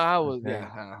 Hey, well, I was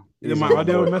Did my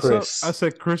audio mess up? I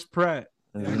said Chris Pratt.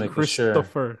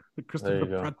 Christopher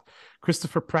Pratt.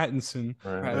 Christopher Pattinson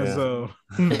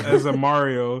as a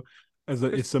Mario. as a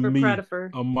it's a Christopher me, Predifer.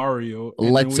 a Mario. And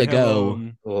then Let's we have go.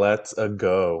 Let's a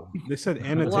go. they said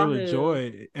Anna Wahoo.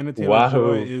 Taylor-Joy. Anna Wahoo.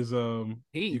 Taylor-Joy is you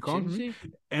Peach, calling isn't me?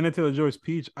 she? Anna Taylor-Joy is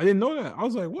Peach. I didn't know that. I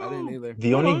was like, I didn't whoa. either.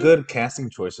 The Hold only on. good casting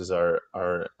choices are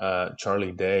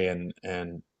Charlie Day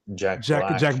and Jack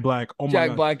Black. Jack Black. Oh my Jack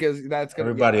god. Black is that's gonna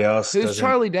Everybody else Who's doesn't.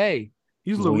 Charlie Day?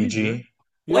 He's Luigi. Luigi.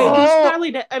 Wait, Yeah. who's Oh,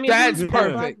 Charlie? I mean, that's who's Jack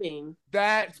perfect. Black being?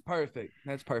 That's perfect.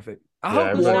 That's perfect. I Yeah,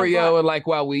 hope Who's Jack everybody. Wario Black? and like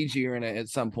Waluigi are in it at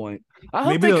some point. I hope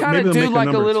Maybe they they'll- kind maybe of they'll do make a like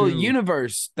a number little 2.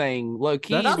 universe thing, low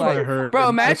key. That's That's what I Like, heard. bro, That's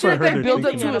imagine what I if heard they they're built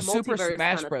thinking it to at a a Super multiverse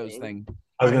Smash kind of Bros. thing. thing.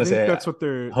 I was gonna think say, that's what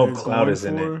I hope they're Cloud going is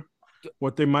in it. for.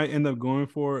 What they might end up going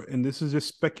for, and this is just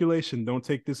speculation. Don't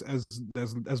take this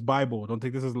as Bible. Don't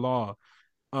take this as law.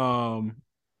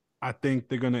 I think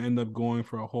they're gonna end up going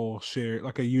for a whole share,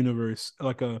 like a universe,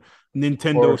 like a Of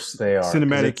Nintendo course they are,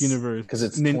 cinematic universe, because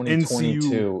it's NCU.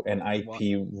 2022 and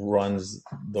IP runs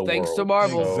the Thanks to world.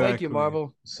 Marvel. So, Thank you, Exactly.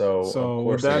 Marvel. so of So with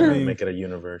course they're that gonna being make it a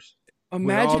universe. with all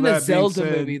Imagine a that being Zelda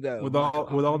said, movie though. with Like all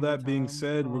Ocarina that of being Time.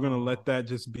 said, we're gonna let Oh. that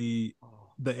just be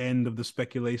the end of the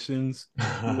speculations.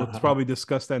 We'll probably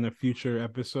discuss that in a future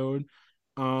episode.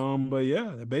 But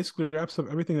yeah, that basically wraps up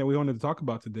everything that we wanted to talk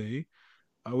about today.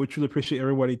 We truly appreciate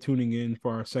everybody tuning in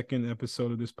for our second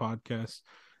episode of this podcast.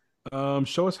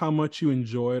 Show us how much you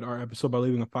enjoyed our episode by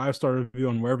leaving a 5-star review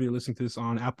on wherever you're listening to this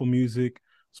on Apple Music,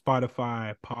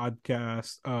 Spotify,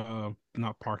 podcast,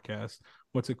 not podcast.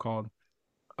 What's it called?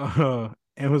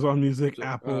 Amazon Music,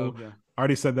 Apple. Okay. I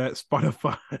already said that.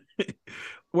 Spotify.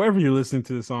 Wherever you're listening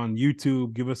to this on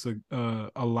YouTube, give us a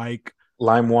like.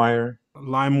 LimeWire.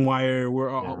 LimeWire.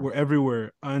 Yeah. We're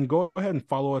everywhere. And go ahead and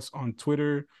follow us on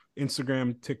Twitter,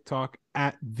 Instagram, TikTok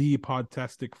at the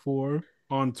Podtastic4.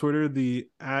 On Twitter, the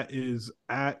at is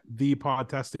at the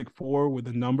Podtastic4 with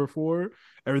the number 4.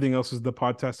 Everything else is the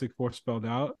Podtastic4 spelled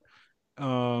out.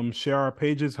 Share our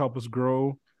pages, help us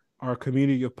grow our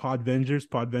community of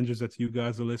Podvengers. That's you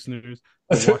guys, the listeners,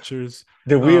 the watchers.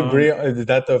 Did we agree? Is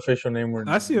that the official name we're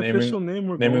That's the naming? official name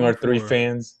we're Naming going our 3 for.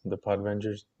 fans, the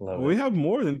Podvengers. Love We it. have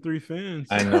more than 3 fans.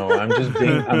 I know. I'm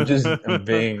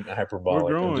being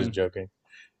hyperbolic. I'm just growing. joking.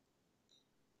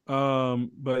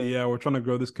 But yeah, we're trying to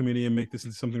grow this community and make this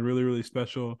into something really, really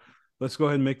special. Let's go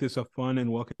ahead and make this a fun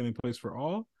and welcoming place for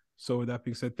all. So with that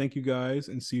being said, thank you guys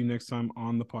and see you next time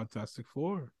on the Podtastic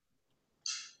 4.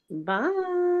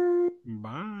 Bye.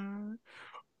 Bye.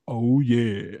 Oh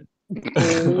yeah.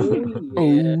 Oh, yeah.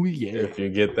 Oh yeah. If you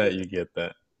get that, you get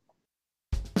that.